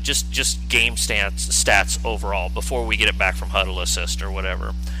 just game stats overall before we get it back from huddle assist or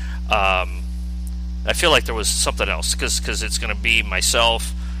whatever. I feel like there was something else because it's going to be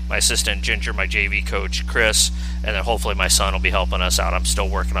myself, my assistant Ginger, my JV coach Chris, and then hopefully my son will be helping us out. I'm still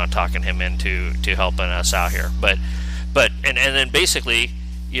working on talking him into helping us out here. But then basically,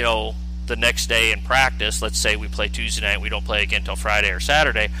 the next day in practice, let's say we play Tuesday night, we don't play again until Friday or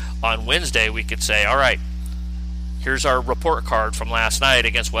Saturday. On Wednesday, we could say, all right, here's our report card from last night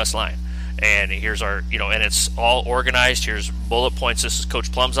against West Lyon. And here's our, and it's all organized. Here's bullet points. This is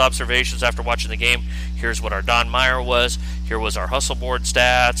Coach Plum's observations after watching the game. Here's what our Don Meyer was. Here was our hustle board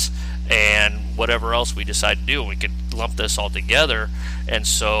stats and whatever else we decide to do. We could lump this all together. And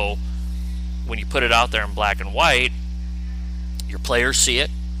so when you put it out there in black and white, your players see it.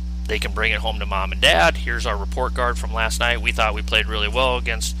 They can bring it home to mom and dad. Here's our report card from last night. We thought we played really well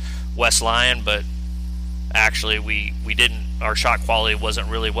against West Lyon, but actually we didn't. Our shot quality wasn't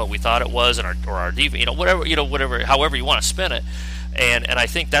really what we thought it was, and our defense, whatever, however you want to spin it. And I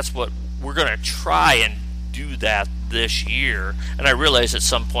think that's what we're going to try and do that this year. And I realize at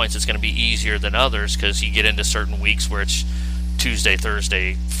some points it's going to be easier than others because you get into certain weeks where it's Tuesday,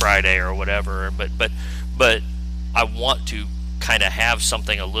 Thursday, Friday, or whatever. But I want to kind of have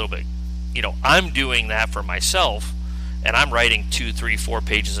something a little bit. I'm doing that for myself, and I'm writing 2, 3, 4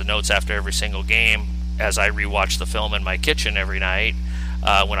 pages of notes after every single game as I rewatch the film in my kitchen every night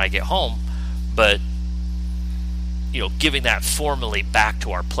when I get home. But giving that formally back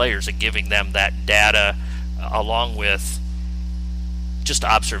to our players and giving them that data along with just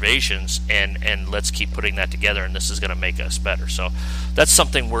observations, and let's keep putting that together, and this is going to make us better. So that's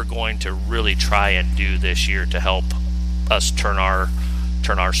something we're going to really try and do this year to help us turn our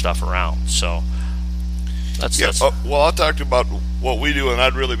stuff around. So that's well, I'll talk about what we do, and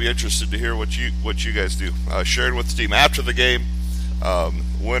I'd really be interested to hear what you guys do. Shared with the team after the game,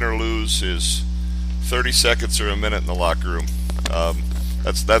 win or lose is 30 seconds or a minute in the locker room.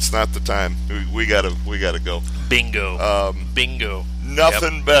 That's not the time. We gotta go. Bingo. Bingo.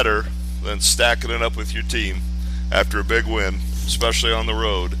 Nothing better than stacking it up with your team after a big win, especially on the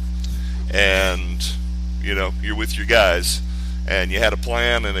road, and you're with your guys, and you had a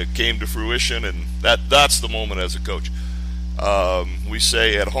plan, and it came to fruition, and that's the moment as a coach. We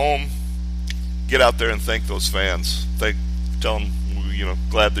say at home, get out there and thank those fans. Tell them,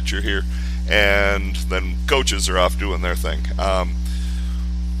 glad that you're here, and then coaches are off doing their thing.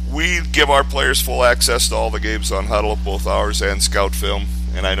 We give our players full access to all the games on Huddle, both ours and Scout Film,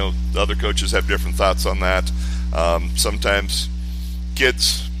 and I know the other coaches have different thoughts on that. Sometimes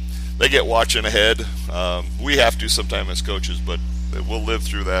kids, they get watching ahead. We have to sometimes as coaches, but we'll live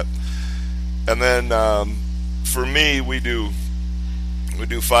through that. And then for me, we do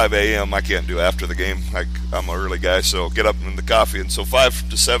 5 a.m. I can't do after the game. I'm an early guy, so get up in the coffee. And so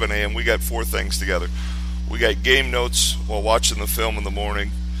 5 to 7 a.m., we got 4 things together. We got game notes while watching the film in the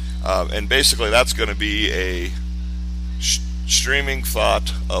morning. And basically that's going to be a streaming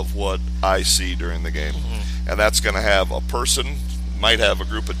thought of what I see during the game. Mm-hmm. And that's going to have a person, might have a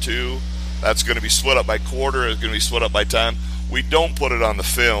group of 2. That's going to be split up by quarter. It's going to be split up by time. We don't put it on the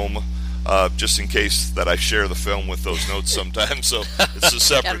film just in case that I share the film with those notes sometimes. So it's a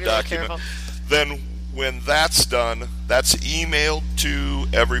separate document. Then when that's done, that's emailed to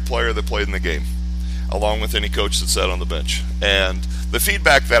every player that played in the game, along with any coach that sat on the bench. And the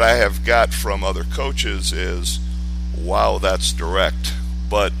feedback that I have got from other coaches is, wow, that's direct,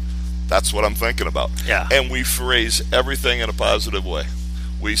 but that's what I'm thinking about. Yeah. And we phrase everything in a positive way.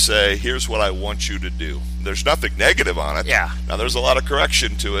 We say, here's what I want you to do. There's nothing negative on it. Yeah. Now, there's a lot of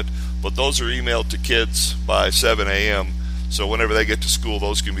correction to it, but those are emailed to kids by 7 a.m., so whenever they get to school,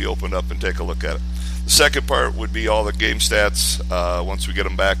 those can be opened up and take a look at it. The second part would be all the game stats once we get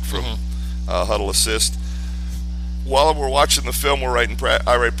them back from Huddle Assist. While we're watching the film, I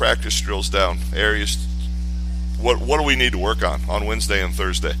write practice drills down, areas. What do we need to work on Wednesday and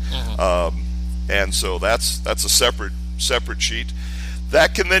Thursday? And so that's a separate sheet.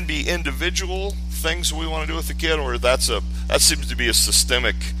 That can then be individual things we want to do with the kid, or that seems to be a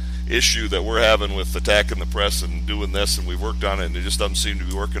systemic issue that we're having with attacking the press and doing this, and we've worked on it, and it just doesn't seem to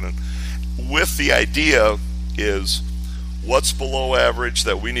be working. And with the idea is what's below average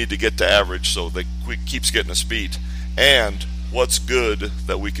that we need to get to average so that we keeps getting a speed, and what's good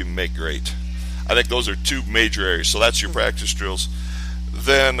that we can make great. I think those are 2 major areas. So that's your practice drills.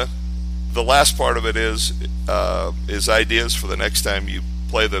 Then the last part of it is ideas for the next time you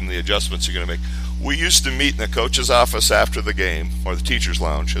play them, the adjustments you're going to make. We used to meet in the coach's office after the game, or the teacher's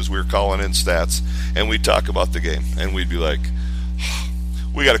lounge, as we were calling in stats, and we'd talk about the game. And we'd be like,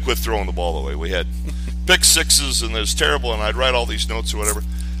 we got to quit throwing the ball away. We had pick sixes, and it was terrible, and I'd write all these notes or whatever.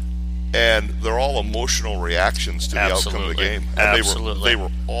 And they're all emotional reactions to the outcome of the game. And they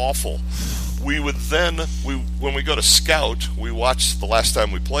were awful. We would then, when we go to scout, we watch the last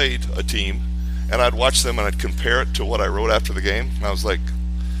time we played a team, and I'd watch them and I'd compare it to what I wrote after the game. And I was like,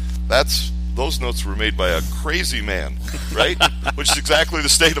 those notes were made by a crazy man, right? Which is exactly the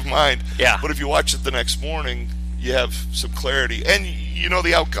state of mind. Yeah. But if you watch it the next morning, you have some clarity, and you know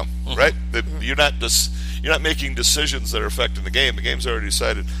the outcome, right? That you're not making decisions that are affecting the game. The game's already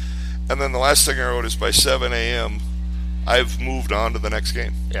decided. And then the last thing I wrote is by 7 a.m., I've moved on to the next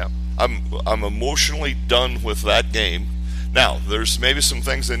game. Yeah. I'm emotionally done with that game. Now, there's maybe some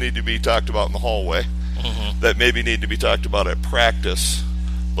things that need to be talked about in the hallway that maybe need to be talked about at practice.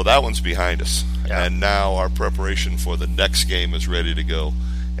 Well, that one's behind us, and now our preparation for the next game is ready to go,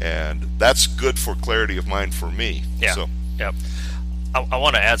 and that's good for clarity of mind for me. Yeah. So. Yeah. I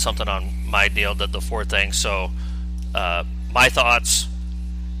want to add something on my deal, that the fourth thing. So, my thoughts: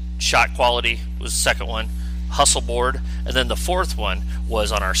 shot quality was the second one, hustle board, and then the fourth one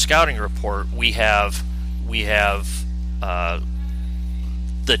was on our scouting report. We have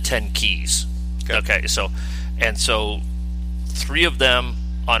the 10 keys. Okay. So 3 of them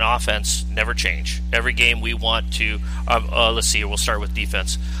on offense never change. Every game we want to, let's see, we'll start with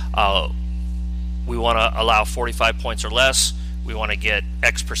defense. We want to allow 45 points or less. We want to get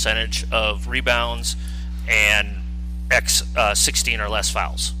X percentage of rebounds and X 16 or less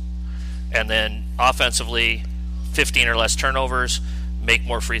fouls. And then offensively, 15 or less turnovers, make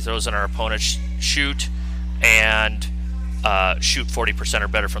more free throws than our opponents shoot, and shoot 40% or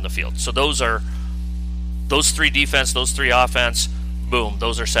better from the field. So those 3 defense, those 3 offense, boom,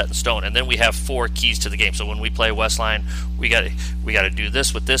 those are set in stone. And then we have 4 keys to the game. So when we play Westline, we got to do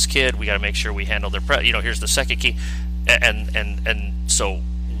this with this kid. We got to make sure we handle their here's the second key. And so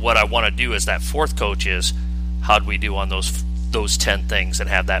what I want to do as that fourth coach is, how do we do on those 10 things, and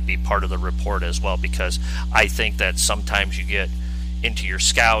have that be part of the report as well, because I think that sometimes you get into your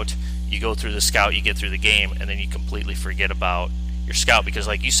scout, you go through the scout, you get through the game, and then you completely forget about your scout, because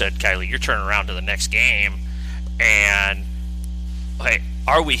like you said, Kiley, you're turning around to the next game, and hey,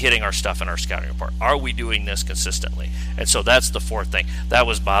 are we hitting our stuff in our scouting report? Are we doing this consistently? And so that's the fourth thing. That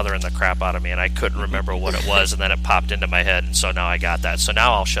was bothering the crap out of me, and I couldn't remember what it was, and then it popped into my head, and so now I got that. So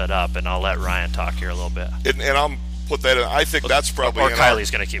now I'll shut up, and I'll let Ryan talk here a little bit. And I'll put that in. I think that's probably... Or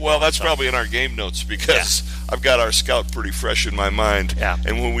Kiley's going to keep Well, that's probably in our game notes, because I've got our scout pretty fresh in my mind. Yeah.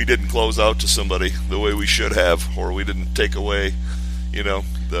 And when we didn't close out to somebody the way we should have, or we didn't take away,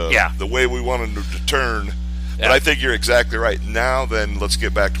 the way we wanted to turn... But I think you're exactly right. Now then, let's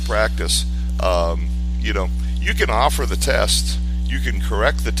get back to practice. You can offer the test, you can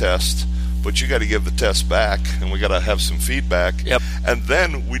correct the test, but you got to give the test back, and we got to have some feedback. Yep. And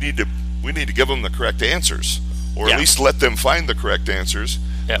then we need to give them the correct answers, or at least let them find the correct answers.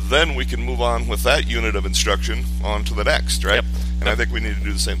 Yep. Then we can move on with that unit of instruction on to the next, right? Yep. And I think we need to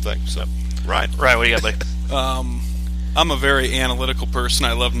do the same thing. So, Ryan, what do you got, buddy? I'm a very analytical person.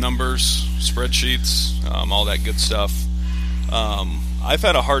 I love numbers, spreadsheets, all that good stuff. I've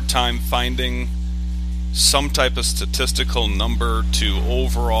had a hard time finding some type of statistical number to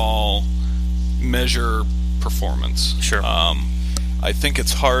overall measure performance. Sure. I think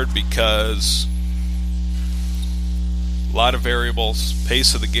it's hard because a lot of variables,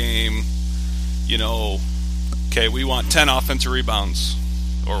 pace of the game, we want 10 offensive rebounds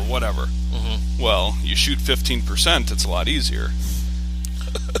or whatever. Mm-hmm. Well, you shoot 15%, it's a lot easier.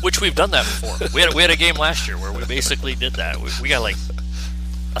 Which we've done that before. We had a game last year where we basically did that. We got like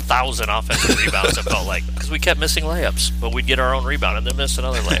 1,000 offensive rebounds, it felt like, because we kept missing layups, but we'd get our own rebound and then miss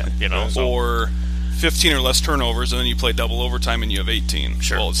another layup, So. Or 15 or less turnovers, and then you play double overtime and you have 18.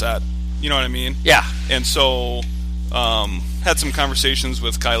 Sure. Well, is that, you know what I mean? Yeah. And so, had some conversations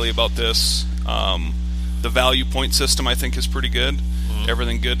with Kiley about this. The value point system, I think, is pretty good. Mm-hmm.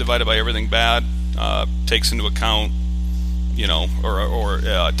 Everything good divided by everything bad takes into account, or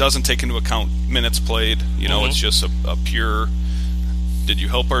doesn't take into account minutes played. Mm-hmm. It's just a pure, did you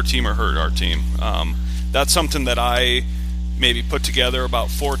help our team or hurt our team? That's something that I maybe put together about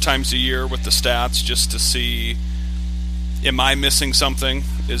 4 times a year with the stats, just to see, am I missing something?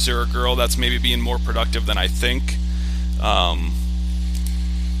 Is there a girl that's maybe being more productive than I think?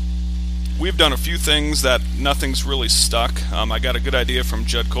 We've done a few things that nothing's really stuck. I got a good idea from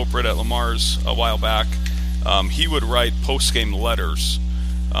Judd Coprit at Lamar's a while back. He would write post-game letters,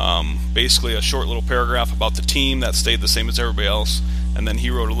 basically a short little paragraph about the team that stayed the same as everybody else, and then he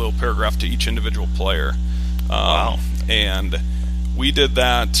wrote a little paragraph to each individual player. Wow. And we did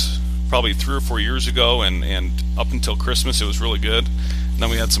that probably 3 or 4 years ago, and up until Christmas it was really good. And then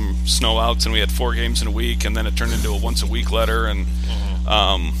we had some snow outs, and we had 4 games in a week, and then it turned into a once-a-week letter. And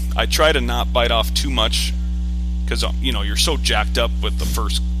I try to not bite off too much, because you're so jacked up with the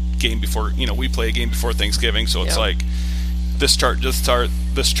first game before, we play a game before Thanksgiving, so it's like this chart,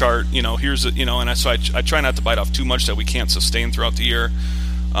 here's and so I try not to bite off too much that we can't sustain throughout the year.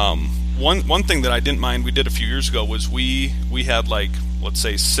 One thing that I didn't mind we did a few years ago was we had, like, let's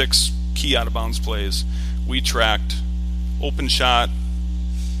say 6 key out of bounds plays. We tracked open shot,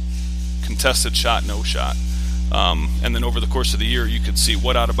 contested shot, no shot, and then over the course of the year you could see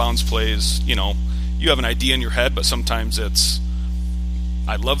what out of bounds plays, you have an idea in your head, but sometimes it's,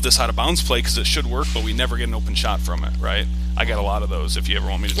 I love this out of bounds play because it should work, but we never get an open shot from it, right? I got a lot of those if you ever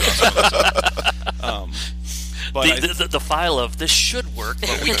want me to do some. But the file of this should work,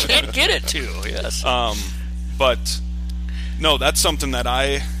 but we can't get it to. Yes. But no, that's something that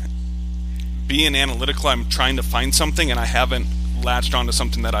being analytical, I'm trying to find something, and I haven't latched onto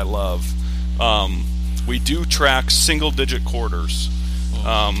something that I love. We do track single-digit quarters.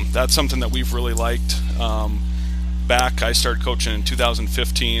 That's something that we've really liked. I started coaching in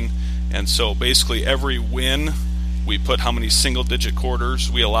 2015, and so basically every win we put how many single-digit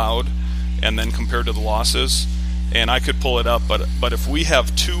quarters we allowed, and then compared to the losses. And I could pull it up, but if we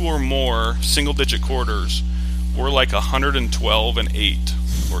have 2 or more single-digit quarters, we're like 112 and 8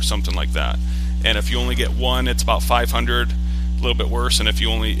 or something like that. And if you only get 1, it's about 500, a little bit worse. And if you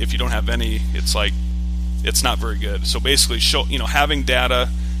don't have any, it's like it's not very good. So basically, having data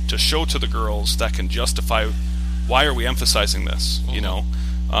to show to the girls that can justify why are we emphasizing this.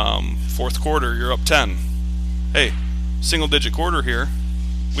 Fourth quarter, you're up 10. Hey, single-digit quarter here.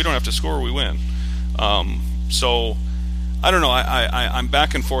 We don't have to score, we win. So, I don't know. I'm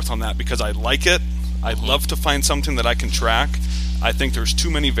back and forth on that because I like it. I'd love to find something that I can track. I think there's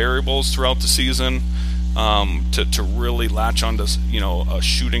too many variables throughout the season to really latch onto a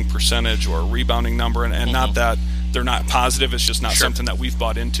shooting percentage or a rebounding number, and not that they're not positive. It's just not something that we've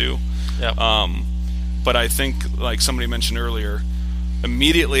bought into. Yep. But I think, like somebody mentioned earlier,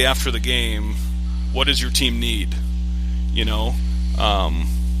 immediately after the game, what does your team need?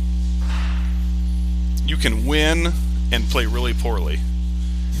 You can win and play really poorly,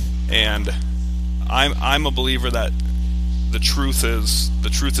 and I'm a believer that the truth is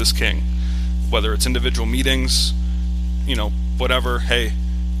king. Whether it's individual meetings, whatever. Hey,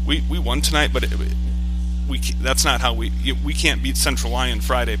 we won tonight, but that's not how we can't beat Central Lyon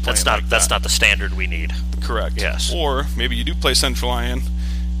Friday. That's not the standard we need. Correct. Yes. Or maybe you do play Central Lyon,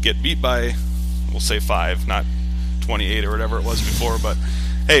 get beat by, we'll say 5, not 28 or whatever it was before, but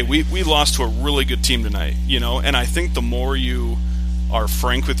hey, we lost to a really good team tonight, and I think the more you are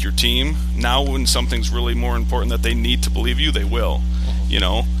frank with your team, now when something's really more important that they need to believe you, they will,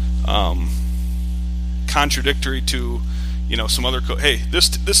 contradictory to, some other hey,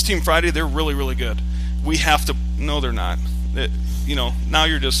 this team Friday, they're really, really good. We have to, no, they're not. Now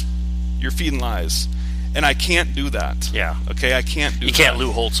you're feeding lies, and I can't do that. Yeah. Okay, I can't do that. You can't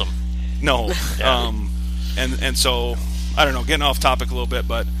Lou Holtz them. No. Yeah. And so, I don't know, getting off topic a little bit,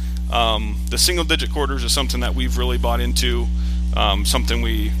 but the single-digit quarters is something that we've really bought into, something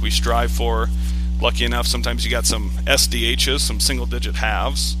we strive for. Lucky enough, sometimes you got some SDHs, some single-digit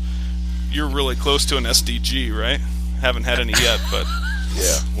halves. You're really close to an SDG, right? Haven't had any yet, but...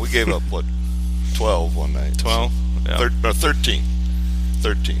 Yeah, we gave up, 12 one night. 12? Yeah. 13.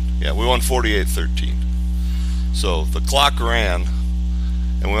 13. Yeah, we won 48-13. So the clock ran,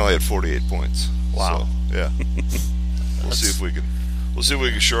 and we only had 48 points. Wow. So, yeah. We'll see if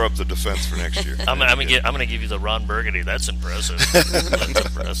we can shore up the defense for next year. I'm gonna give you the Ron Burgundy. That's impressive. That's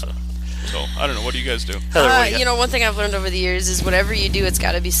impressive. So I don't know. What do you guys do? One thing I've learned over the years is whatever you do, it's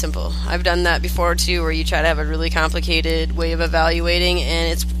got to be simple. I've done that before too, where you try to have a really complicated way of evaluating,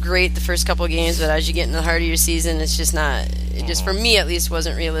 and it's great the first couple of games, but as you get into the heart of your season, it's just not. It just, for me at least,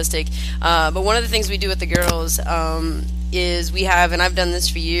 wasn't realistic. But one of the things we do with the girls is we have, and I've done this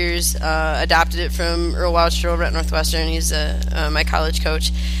for years, adopted it from Earl Woucher over at Northwestern. He's my college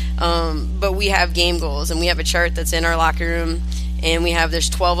coach. But we have game goals, and we have a chart that's in our locker room, and there's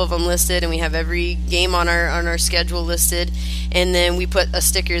 12 of them listed, and we have every game on our schedule listed, and then we put a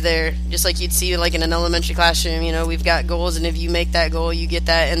sticker there, just like you'd see like in an elementary classroom. We've got goals, and if you make that goal, you get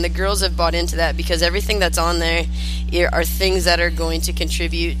that. And the girls have bought into that because everything that's on there are things that are going to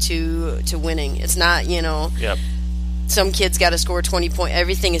contribute to winning. It's not, Yep. some kids got to score 20 points.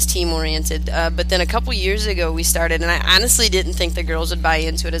 Everything is team oriented. But then a couple years ago we started, and I honestly didn't think the girls would buy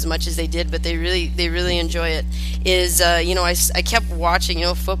into it as much as they did, but they really enjoy it. I kept watching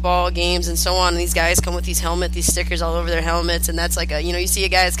football games and so on. And these guys come with these stickers all over their helmets, and that's like you see a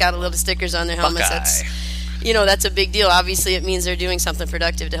guy that's got a little stickers on their helmets. Buckeye. That's a big deal. Obviously, it means they're doing something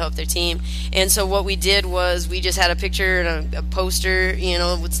productive to help their team. And so what we did was we just had a picture and a poster,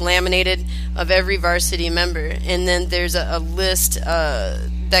 it's laminated of every varsity member. And then there's a list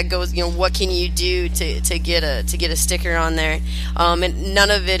that goes, what can you do to get a sticker on there. And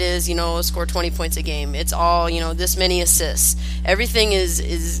none of it is, score 20 points a game. It's all, this many assists. Everything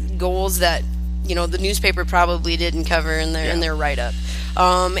is goals that, the newspaper probably didn't cover in their write-up.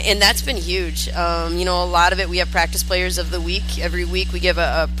 And that's been huge. A lot of it, we have practice players of the week. Every week we give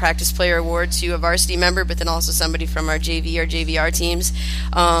a practice player award to a varsity member, but then also somebody from our JVR teams.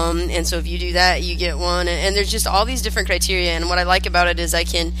 And so if you do that, you get one. And there's just all these different criteria. And what I like about it is I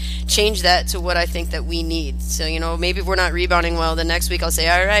can change that to what I think that we need. So, maybe if we're not rebounding well, the next week I'll say,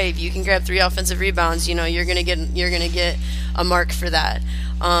 all right, if you can grab 3 offensive rebounds, you're gonna get a mark for that.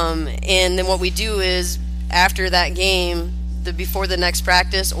 And then what we do is after that game, before the next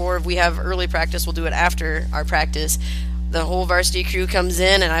practice, or if we have early practice, we'll do it after our practice. The whole varsity crew comes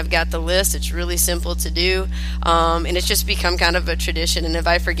in, and I've got the list. It's really simple to do, and it's just become kind of a tradition. And if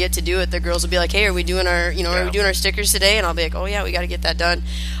I forget to do it, the girls will be like, "Hey, are we doing our are we doing our stickers today?" And I'll be like, "Oh yeah, we got to get that done."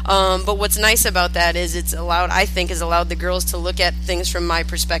 But what's nice about that is has allowed the girls to look at things from my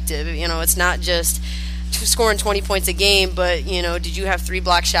perspective. It's not just scoring 20 points a game, but did you have 3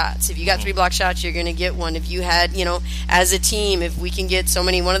 block shots? If you got 3 block shots, you're going to get one. If you had, as a team, if we can get so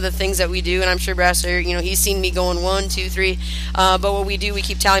many, one of the things that we do, and I'm sure Brasser, he's seen me going 1, 2, 3, but what we do, we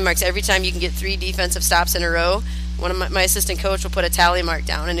keep tally marks. Every time you can get 3 defensive stops in a row, one of my assistant coach will put a tally mark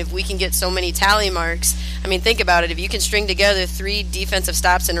down, and if we can get so many tally marks, I mean, think about it. If you can string together 3 defensive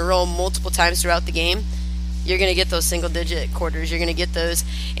stops in a row multiple times throughout the game, you're going to get those single-digit quarters. You're going to get those,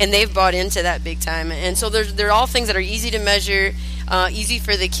 and they've bought into that big time. And so they're all things that are easy to measure, easy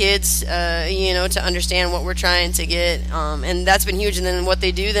for the kids, to understand what we're trying to get, and that's been huge. And then what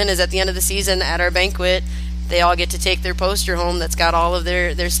they do then is at the end of the season at our banquet, they all get to take their poster home that's got all of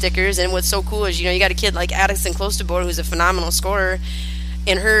their stickers. And what's so cool is, you got a kid like Addison Closebord who's a phenomenal scorer,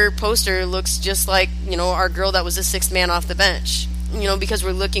 and her poster looks just like, our girl that was the 6th man off the bench. Because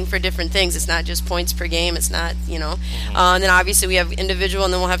we're looking for different things. It's not just points per game. It's not, and then obviously we have individual,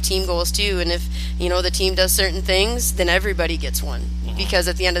 and then we'll have team goals too. And if, the team does certain things, then everybody gets one. Because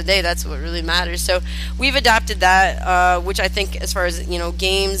at the end of the day, that's what really matters. So we've adopted that, which I think as far as,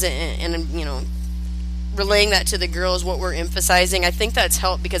 games and relaying that to the girls, what we're emphasizing, I think that's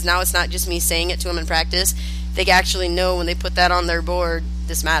helped because now it's not just me saying it to them in practice. They actually know when they put that on their board,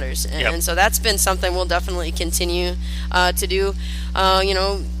 this matters. And so that's been something we'll definitely continue to do.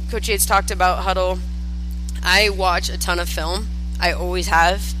 Coach Yates talked about huddle. I watch a ton of film. I always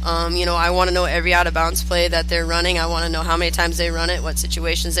have. I want to know every out-of-bounds play that they're running. I want to know how many times they run it, what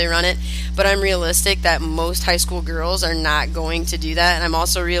situations they run it. But I'm realistic that most high school girls are not going to do that. And I'm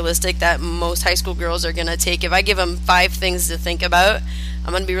also realistic that most high school girls are going to take, if I give them 5 things to think about, I'm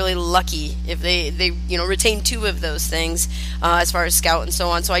going to be really lucky if they retain 2 of those things as far as scout and so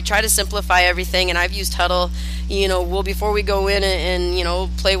on. So I try to simplify everything, and I've used huddle. Before we go in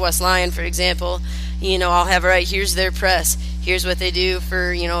and play West Lyon, for example, I'll have, all right, here's their press. Here's what they do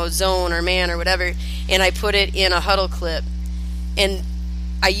for, zone or man or whatever. And I put it in a huddle clip. And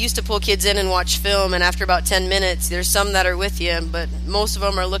I used to pull kids in and watch film, and after about 10 minutes, there's some that are with you, but most of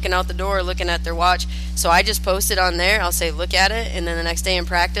them are looking out the door, looking at their watch. So I just post it on there. I'll say, look at it, and then the next day in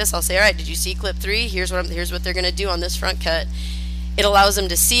practice, I'll say, all right, did you see clip 3? Here's what they're going to do on this front cut. It allows them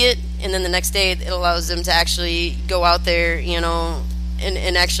to see it, and then the next day it allows them to actually go out there,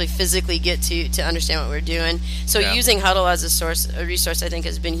 and actually physically get to understand what we're doing. So using huddle as a resource, I think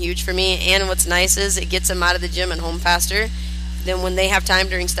has been huge for me. And what's nice is it gets them out of the gym and home faster. Then when they have time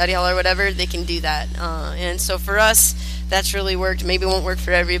during study hall or whatever, they can do that. And so for us, that's really worked. Maybe it won't work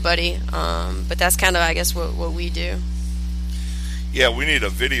for everybody, but that's kind of, I guess, what we do. Yeah, we need a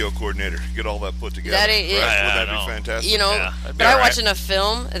video coordinator to get all that put together. Would that be fantastic? But I watch enough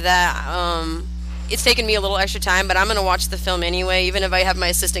film that it's taken me a little extra time, but I'm going to watch the film anyway. Even if I have my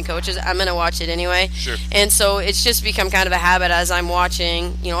assistant coaches, I'm going to watch it anyway. Sure. And so it's just become kind of a habit as I'm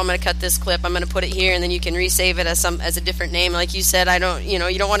watching. I'm going to cut this clip, I'm going to put it here, and then you can resave it as a different name. Like you said, you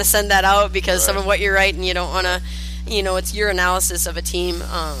don't want to send that out because some of what you're writing, you don't want to, it's your analysis of a team.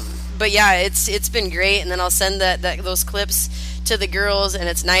 But yeah, it's been great. And then I'll send those clips to the girls, and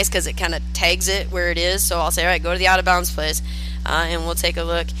it's nice because it kind of tags it where it is. So I'll say, all right, go to the out of bounds plays, and we'll take a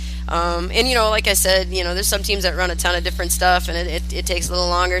look. And, like I said, there's some teams that run a ton of different stuff, and it takes a little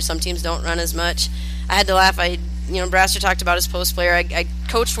longer. Some teams don't run as much. I had to laugh. Brasser talked about his post player. I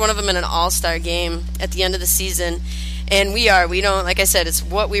coached one of them in an all-star game at the end of the season. And we don't, like I said, it's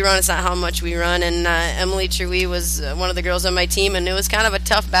what we run, it's not how much we run. And Emily Truey was one of the girls on my team, and it was kind of a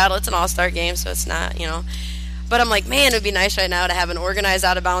tough battle. It's an all-star game, so it's not, But I'm like, man, it would be nice right now to have an organized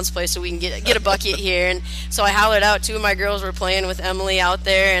out-of-bounds play so we can get a bucket here. And so I hollered out. 2 of my girls were playing with Emily out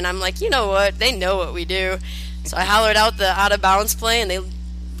there, and I'm like, you know what? They know what we do. So I hollered out the out-of-bounds play,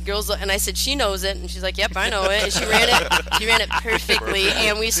 and I said, she knows it, and she's like, yep, I know it. And she ran it perfectly,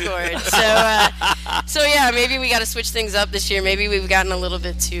 and we scored. So yeah, maybe we got to switch things up this year. Maybe we've gotten a little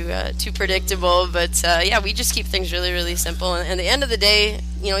bit too predictable, but yeah, we just keep things really, really simple. And at the end of the day,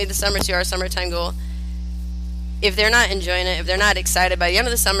 the summer's our summertime goal. If they're not enjoying it, if they're not excited by the end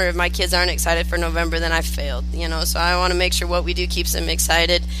of the summer, if my kids aren't excited for November, then I've failed. So I want to make sure what we do keeps them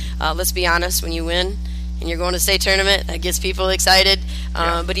excited. Let's be honest, when you win and you're going to state tournament, that gets people excited.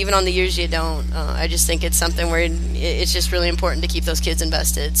 But even on the years you don't, I just think it's something where it's just really important to keep those kids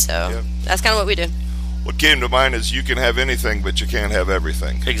invested. So that's kind of what we do. What came to mind is you can have anything, but you can't have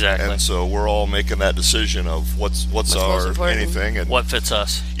everything. Exactly. And so we're all making that decision of what's our anything and what fits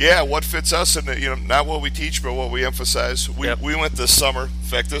us. Yeah, what fits us, and not what we teach, but what we emphasize. We went this summer. In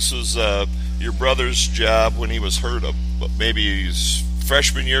fact, this was your brother's job when he was hurt. Maybe his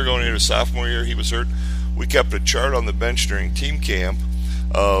freshman year going into his sophomore year, he was hurt. We kept a chart on the bench during team camp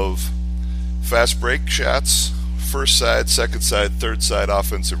of fast break shots, first side, second side, third side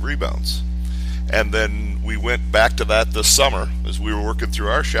offensive rebounds. And then we went back to that this summer as we were working through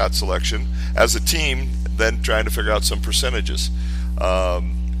our shot selection as a team, then trying to figure out some percentages.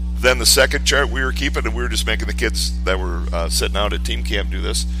 Then the second chart we were keeping, and we were just making the kids that were sitting out at team camp do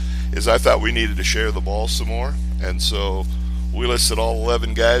this, is I thought we needed to share the ball some more. And so we listed all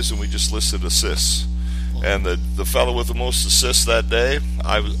 11 guys, and we just listed assists. And the fellow with the most assists that day,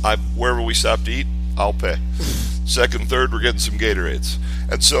 I wherever we stopped to eat, I'll pay. Second, third, we're getting some Gatorades.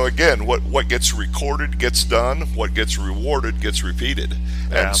 And so again, what gets recorded gets done. What gets rewarded gets repeated.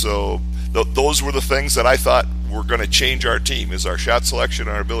 Yeah. And so those were the things that I thought were going to change our team: is our shot selection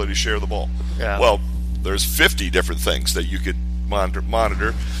and our ability to share the ball. Yeah. Well, there's 50 different things that you could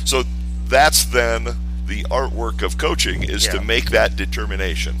monitor. So that's then the artwork of coaching, is to make that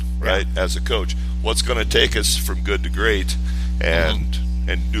determination, right? As a coach, what's going to take us from good to great, and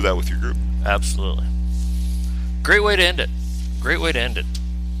do that with your group. Absolutely. Great way to end it. Great way to end it.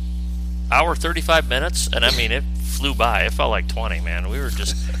 Hour 35 minutes, and I mean, it flew by. It felt like 20, man. We were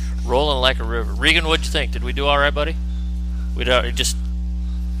just rolling like a river. Regan, what'd you think? Did we do all right, buddy? We did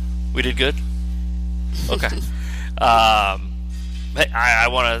good. Okay. Hey, I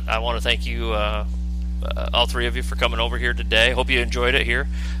want to thank you, all three of you, for coming over here today. Hope you enjoyed it here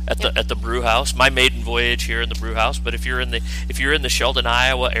at the brew house. My maiden voyage here in the brew house. But if you're in the Sheldon,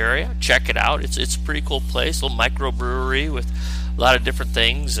 Iowa area, check it out. It's a pretty cool place, a little microbrewery with a lot of different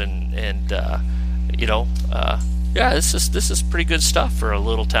things, and this is pretty good stuff for a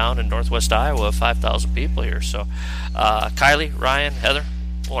little town in northwest Iowa of 5,000 people here. So, Kiley, Ryan, Heather,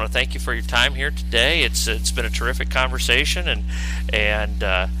 I want to thank you for your time here today. It's been a terrific conversation, and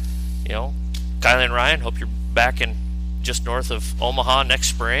Kiley and Ryan, hope you're back in just north of Omaha next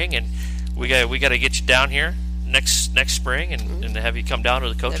spring, and we got to get you down here next spring and have you come down to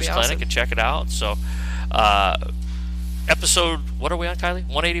the Coaches Clinic and check it out. So, episode, what are we on, Kiley?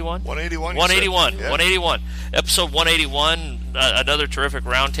 181? 181. 181. 181. Episode 181. Another terrific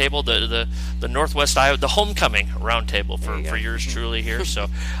roundtable. The Northwest Iowa, the homecoming roundtable for yours truly here. So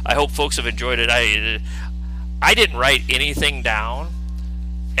I hope folks have enjoyed it. I didn't write anything down,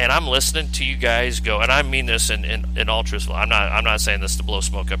 and I'm listening to you guys go, and I mean this in all truthfulness. I'm not saying this to blow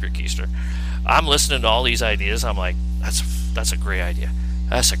smoke up your keister. I'm listening to all these ideas. I'm like, that's a great idea.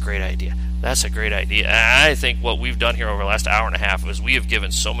 That's a great idea. That's a great idea. And I think what we've done here over the last hour and a half is we have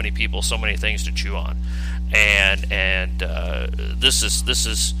given so many people so many things to chew on, and this is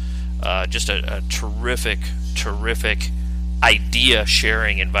just a terrific idea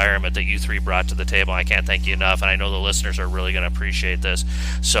sharing environment that you three brought to the table. I can't thank you enough, and I know the listeners are really going to appreciate this.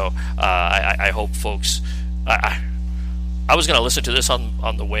 So I hope folks. I was going to listen to this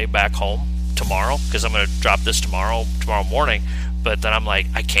on the way back home tomorrow, because I'm going to drop this tomorrow morning. But then I'm like,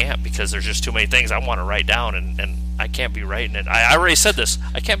 I can't, because there's just too many things I want to write down, and I can't be writing it. I already said this.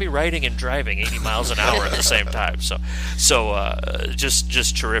 I can't be writing and driving 80 miles an hour at the same time. So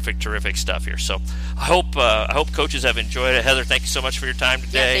just terrific stuff here. So I hope coaches have enjoyed it. Heather, thank you so much for your time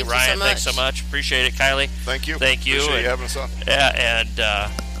today. Yeah, Ryan, thanks so much. Appreciate it. Kiley, thank you. Thank you. Appreciate you having us on. Yeah,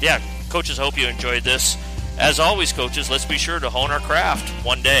 and coaches, I hope you enjoyed this. As always, coaches, let's be sure to hone our craft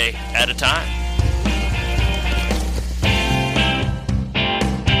one day at a time.